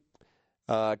 weep,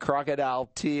 crocodile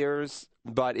tears,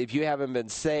 but if you haven't been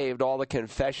saved, all the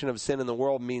confession of sin in the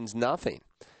world means nothing.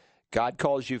 God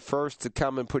calls you first to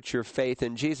come and put your faith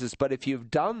in Jesus. But if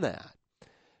you've done that,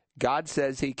 God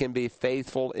says he can be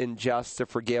faithful and just to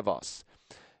forgive us.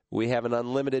 We have an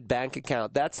unlimited bank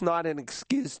account. That's not an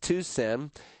excuse to sin.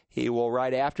 He will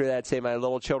right after that say, my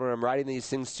little children, I'm writing these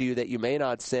things to you that you may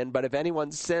not sin. But if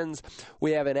anyone sins,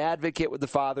 we have an advocate with the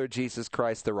Father, Jesus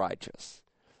Christ the righteous.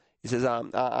 He says,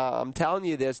 I'm telling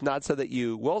you this not so that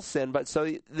you will sin, but so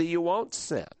that you won't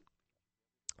sin.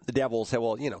 The devil will say,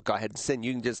 well, go ahead and sin.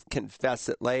 You can just confess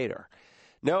it later.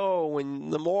 No,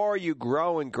 the more you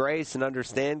grow in grace and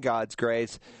understand God's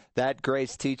grace, that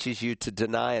grace teaches you to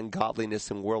deny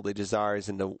ungodliness and worldly desires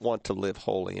and to want to live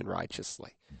holy and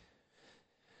righteously.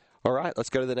 All right, let's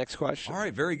go to the next question. All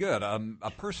right, very good.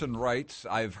 A person writes,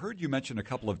 I've heard you mention a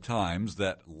couple of times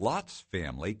that Lot's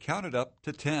family counted up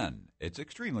to 10. It's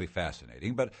extremely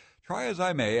fascinating, but try as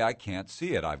I may, I can't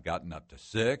see it. I've gotten up to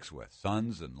 6 with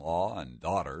sons-in-law and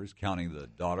daughters, counting the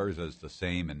daughters as the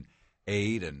same in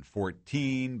 8 and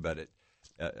 14, but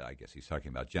I guess he's talking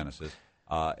about Genesis.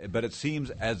 But it seems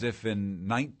as if in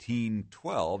Genesis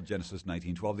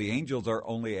 19:12, the angels are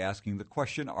only asking the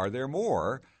question, are there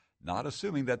more? Not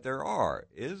assuming that there are.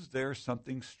 Is there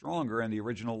something stronger in the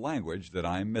original language that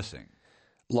I'm missing?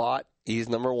 Lot, he's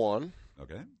number 1.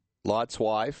 Okay. Lot's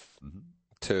wife,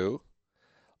 2.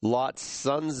 Lot's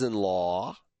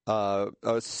sons-in-law,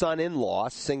 son-in-law,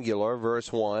 singular,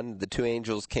 verse 1. The 2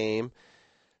 angels came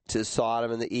to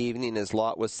Sodom in the evening as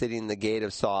Lot was sitting in the gate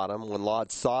of Sodom. When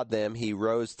Lot saw them, he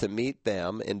rose to meet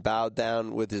them and bowed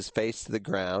down with his face to the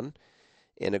ground.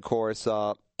 And, of course,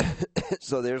 so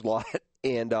there's Lot.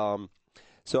 And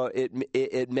so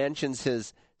it mentions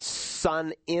his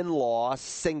son-in-law,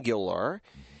 singular.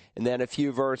 And then a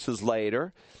few verses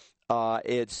later,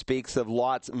 it speaks of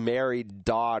Lot's married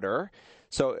daughter.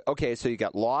 So you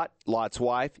got Lot's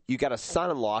wife. You got a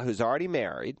son-in-law who's already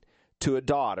married to a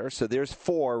daughter. So there's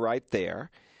 4 right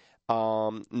there.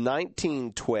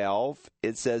 19:12,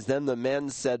 it says, then the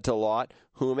men said to Lot,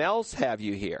 whom else have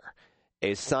you here?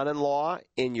 A son-in-law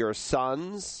in your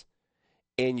sons,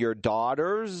 in your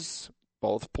daughters,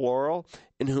 both plural,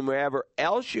 and whomever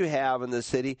else you have in the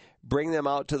city, bring them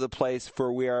out to the place,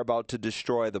 for we are about to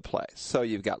destroy the place. So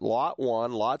you've got Lot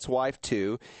 1, Lot's wife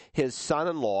 2, his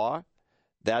son-in-law,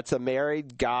 that's a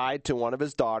married guy to one of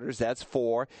his daughters, that's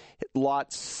 4.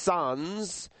 Lot's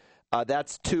sons,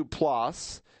 that's 2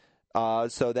 plus.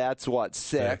 So that's what,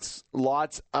 6.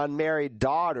 Lot's unmarried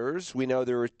daughters. We know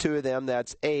there were 2 of them.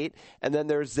 That's 8. And then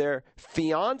there's their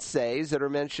fiancés that are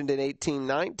mentioned in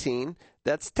 18:19.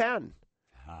 That's 10.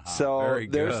 So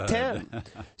there's 10.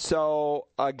 So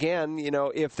again,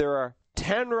 if there are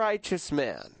 10 righteous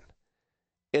men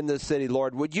in the city,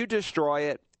 Lord, would you destroy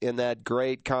it? In that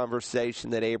great conversation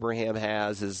that Abraham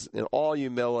has, is in all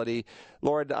humility,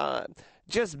 Lord,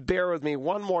 just bear with me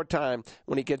one more time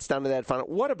when he gets down to that final.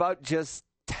 What about just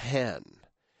 10?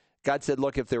 God said,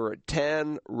 look, if there were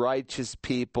 10 righteous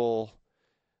people,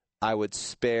 I would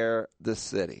spare the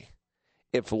city.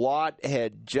 If Lot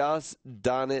had just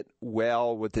done it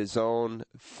well with his own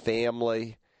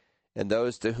family and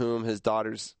those to whom his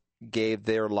daughters gave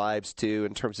their lives to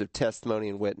in terms of testimony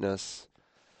and witness,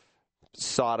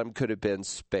 Sodom could have been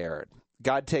spared.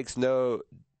 God takes no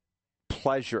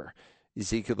pleasure,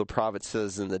 Ezekiel the prophet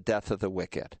says, in the death of the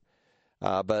wicked.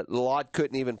 But Lot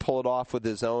couldn't even pull it off with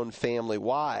his own family.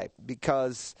 Why?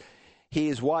 Because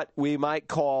he's what we might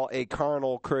call a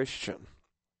carnal Christian,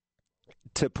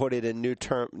 to put it in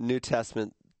New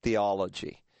Testament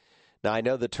theology. Now, I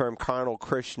know the term carnal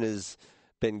Christian has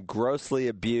been grossly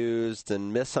abused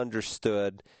and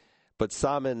misunderstood, but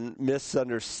some, in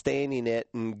misunderstanding it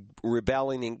and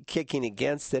rebelling and kicking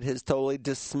against it, has totally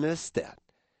dismissed it.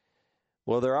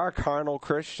 Well, there are carnal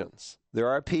Christians. There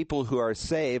are people who are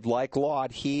saved, like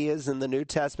Lot. He is in the New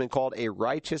Testament called a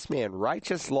righteous man,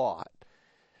 righteous Lot.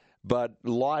 But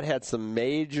Lot had some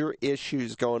major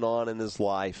issues going on in his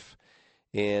life,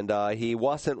 and he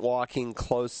wasn't walking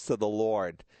close to the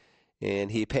Lord.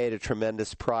 And he paid a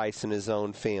tremendous price in his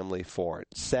own family for it.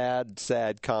 Sad,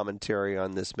 sad commentary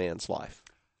on this man's life.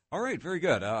 All right, very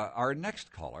good. Our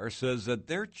next caller says that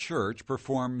their church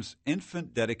performs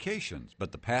infant dedications,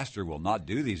 but the pastor will not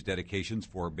do these dedications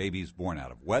for babies born out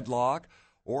of wedlock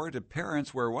or to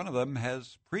parents where one of them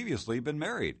has previously been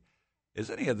married.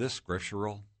 Is any of this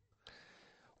scriptural?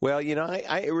 Well,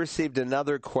 I received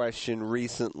another question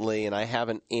recently, and I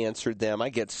haven't answered them. I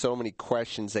get so many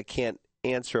questions I can't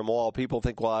answer them all. People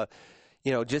think, well,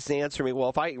 just answer me. Well,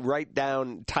 if I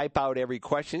type out every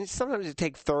question, sometimes it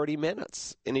takes 30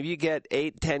 minutes. And if you get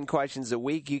 8-10 questions a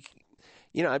week,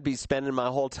 I'd be spending my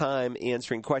whole time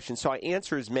answering questions. So I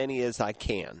answer as many as I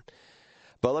can.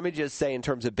 But let me just say, in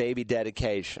terms of baby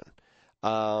dedication,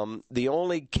 the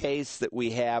only case that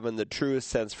we have in the truest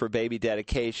sense for baby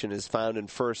dedication is found in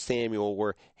 1 Samuel,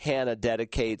 where Hannah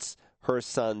dedicates her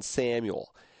son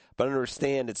Samuel. But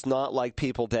understand, it's not like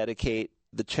people dedicate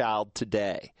the child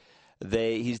today.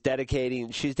 She's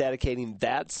dedicating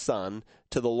that son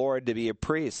to the Lord to be a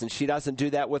priest, and she doesn't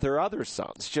do that with her other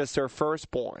sons, just her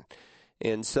firstborn.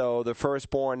 And so the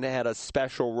firstborn had a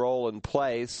special role and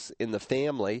place in the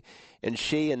family, and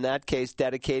she, in that case,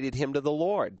 dedicated him to the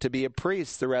Lord to be a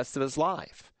priest the rest of his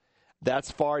life.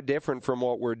 That's far different from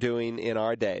what we're doing in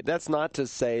our day. That's not to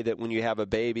say that when you have a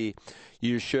baby,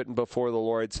 you shouldn't before the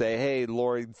Lord say, hey,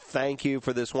 Lord, thank you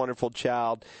for this wonderful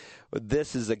child.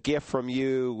 This is a gift from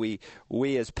you.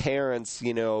 We as parents,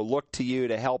 look to you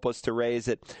to help us to raise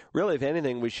it. Really, if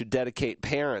anything, we should dedicate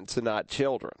parents and not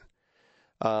children.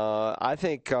 I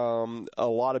think a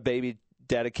lot of baby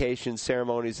dedication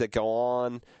ceremonies that go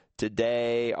on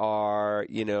today are,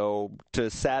 to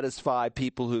satisfy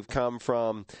people who've come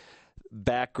from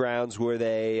backgrounds where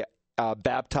they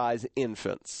baptize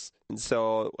infants. And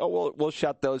so we'll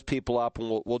shut those people up,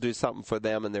 and we'll do something for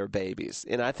them and their babies.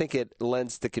 And I think it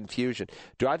lends to confusion.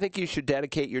 Do I think you should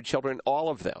dedicate your children, all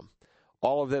of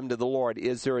them to the Lord?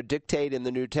 Is there a dictate in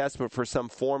the New Testament for some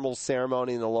formal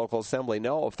ceremony in the local assembly?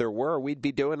 No. If there were, we'd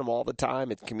be doing them all the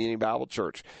time at Community Bible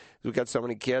Church. We've got so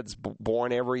many kids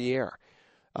born every year.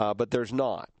 But there's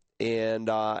not. And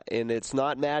it's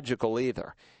not magical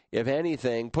either. If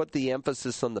anything, put the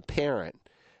emphasis on the parent,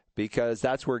 because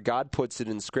that's where God puts it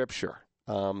in Scripture.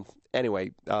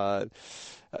 Anyway,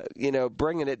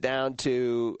 bringing it down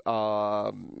to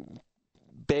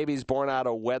babies born out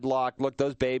of wedlock. Look,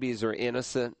 those babies are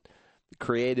innocent,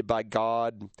 created by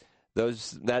God.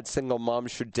 That single mom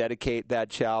should dedicate that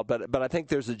child. But I think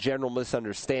there's a general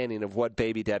misunderstanding of what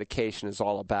baby dedication is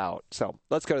all about. So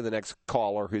let's go to the next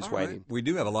caller who's waiting. Right. We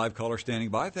do have a live caller standing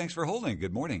by. Thanks for holding.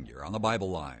 Good morning. You're on the Bible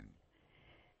line.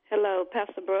 Hello,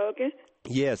 Pastor Brogan.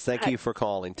 Yes, thank you for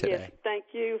calling today. Yes, thank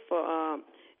you for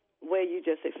where you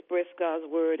just express God's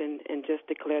word and just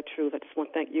declare truth. I just want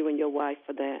to thank you and your wife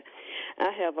for that.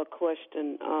 I have a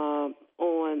question on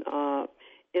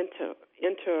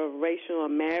interracial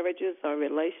marriages or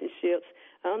relationships.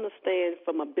 I understand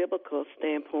from a biblical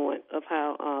standpoint of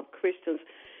how Christians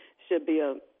should be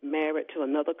married to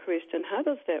another Christian. How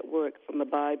does that work from the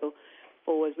Bible?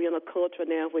 for us. We're in a culture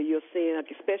now where you're seeing,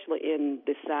 especially in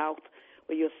the South,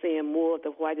 where you're seeing more of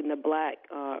the white and the black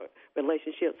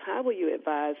relationships. How will you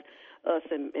advise us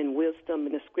in wisdom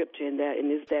and the scripture in that,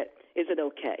 and is it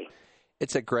okay?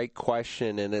 It's a great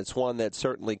question, and it's one that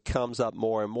certainly comes up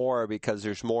more and more because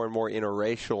there's more and more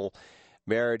interracial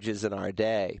marriages in our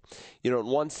day. In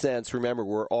one sense, remember,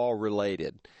 we're all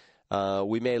related.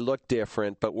 We may look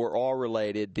different, but we're all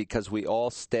related because we all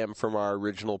stem from our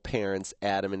original parents,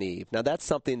 Adam and Eve. Now, that's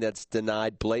something that's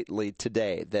denied blatantly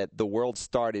today, that the world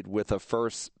started with the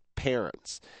first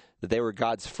parents, that they were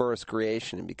God's first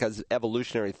creation. And because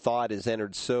evolutionary thought has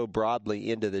entered so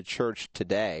broadly into the church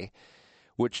today,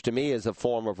 which to me is a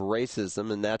form of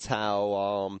racism, and that's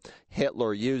how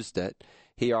Hitler used it.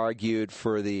 He argued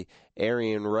for the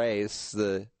Aryan race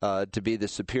to be the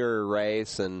superior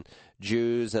race, and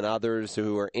Jews and others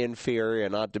who are inferior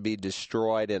and ought to be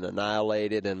destroyed and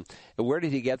annihilated. And where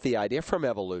did he get the idea from?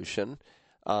 Evolution.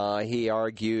 He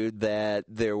argued that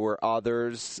there were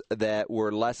others that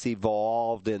were less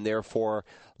evolved and therefore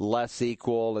less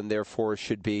equal and therefore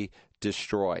should be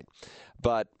destroyed.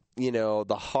 But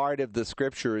the heart of the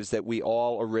scripture is that we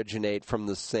all originate from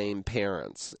the same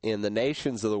parents. And the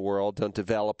nations of the world don't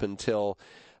develop until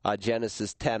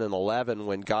Genesis 10 and 11,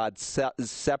 when God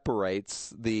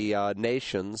separates the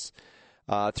nations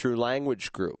through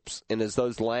language groups. And as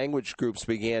those language groups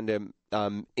began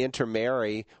to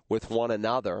intermarry with one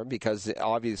another, because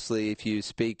obviously if you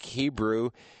speak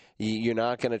Hebrew, you're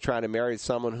not going to try to marry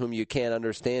someone whom you can't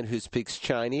understand who speaks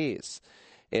Chinese.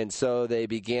 And so they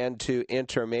began to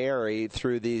intermarry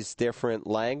through these different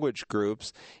language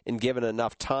groups, and given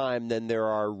enough time, then there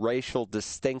are racial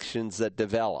distinctions that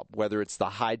develop, whether it's the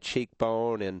high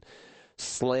cheekbone and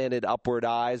slanted upward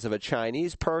eyes of a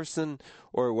Chinese person,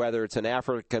 or whether it's an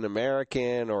African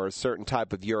American or a certain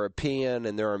type of European,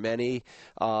 and there are many,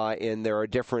 and there are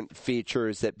different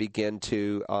features that begin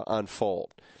to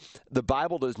unfold. The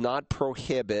Bible does not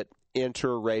prohibit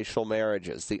interracial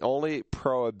marriages. The only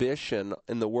prohibition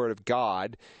in the Word of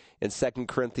God in 2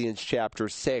 Corinthians chapter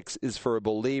 6 is for a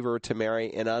believer to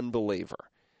marry an unbeliever.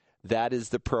 That is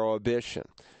the prohibition.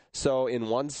 So in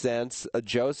one sense,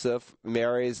 Joseph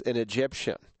marries an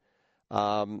Egyptian.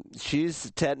 She's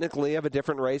technically of a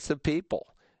different race of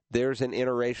people. There's an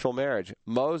interracial marriage.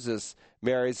 Moses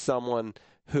marries someone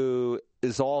who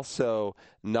is also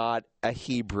not a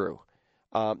Hebrew.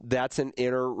 That's an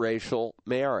interracial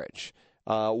marriage.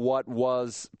 What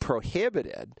was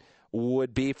prohibited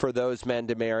would be for those men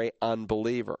to marry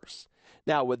unbelievers.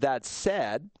 Now, with that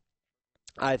said,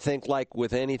 I think like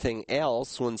with anything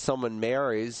else, when someone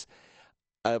marries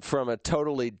from a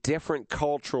totally different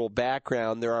cultural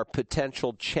background, there are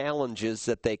potential challenges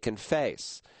that they can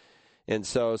face. And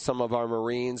so some of our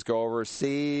Marines go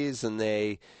overseas and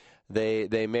they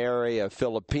marry a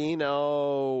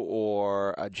Filipino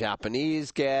or a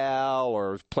Japanese gal,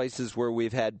 or places where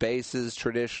we've had bases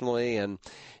traditionally. And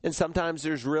sometimes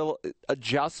there's real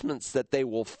adjustments that they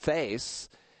will face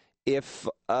if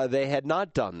they had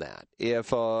not done that.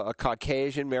 If a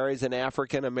Caucasian marries an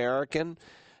African American,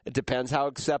 it depends how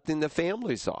accepting the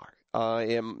families are.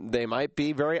 They might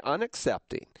be very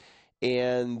unaccepting.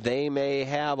 And they may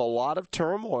have a lot of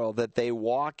turmoil that they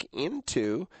walk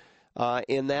into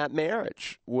in that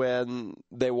marriage when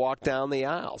they walk down the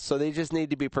aisle. So they just need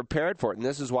to be prepared for it. And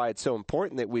this is why it's so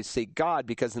important that we seek God,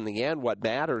 because in the end, what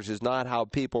matters is not how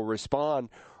people respond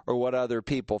or what other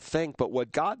people think, but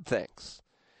what God thinks.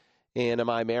 And am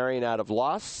I marrying out of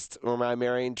lust, or am I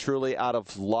marrying truly out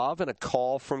of love and a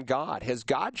call from God? Has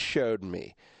God showed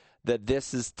me that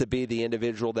this is to be the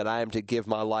individual that I am to give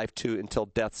my life to until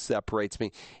death separates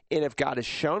me? And if God has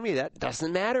shown me that, it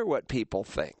doesn't matter what people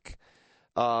think.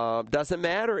 Doesn't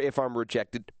matter if I'm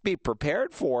rejected. Be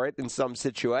prepared for it in some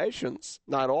situations.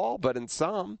 Not all, but in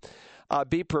some.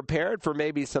 Be prepared for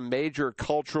maybe some major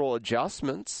cultural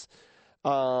adjustments.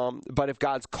 But if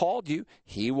God's called you,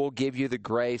 He will give you the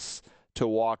grace to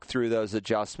walk through those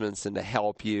adjustments and to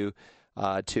help you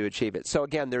to achieve it. So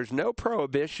again, there's no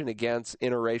prohibition against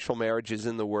interracial marriages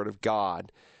in the Word of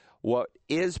God. What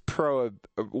is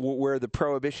where the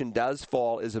prohibition does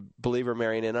fall is a believer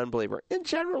marrying an unbeliever. And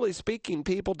generally speaking,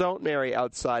 people don't marry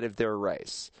outside of their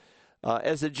race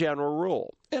as a general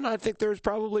rule. And I think there's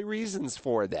probably reasons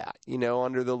for that,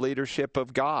 under the leadership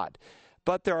of God.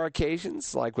 But there are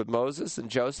occasions, like with Moses and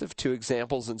Joseph, two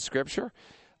examples in Scripture,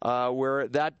 where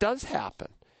that does happen,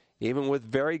 even with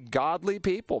very godly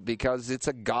people, because it's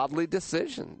a godly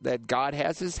decision that God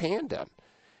has His hand in.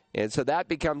 And so that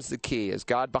becomes the key. Is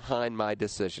God behind my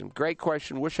decision? Great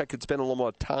question. Wish I could spend a little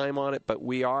more time on it, but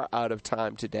we are out of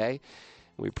time today.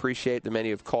 We appreciate the many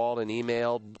who have called and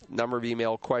emailed. Number of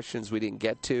email questions we didn't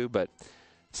get to, but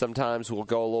sometimes we'll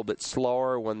go a little bit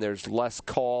slower when there's less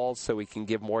calls so we can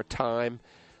give more time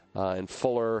and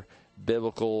fuller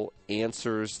biblical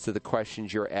answers to the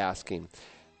questions you're asking.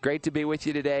 Great to be with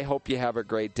you today. Hope you have a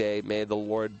great day. May the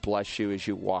Lord bless you as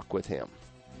you walk with Him.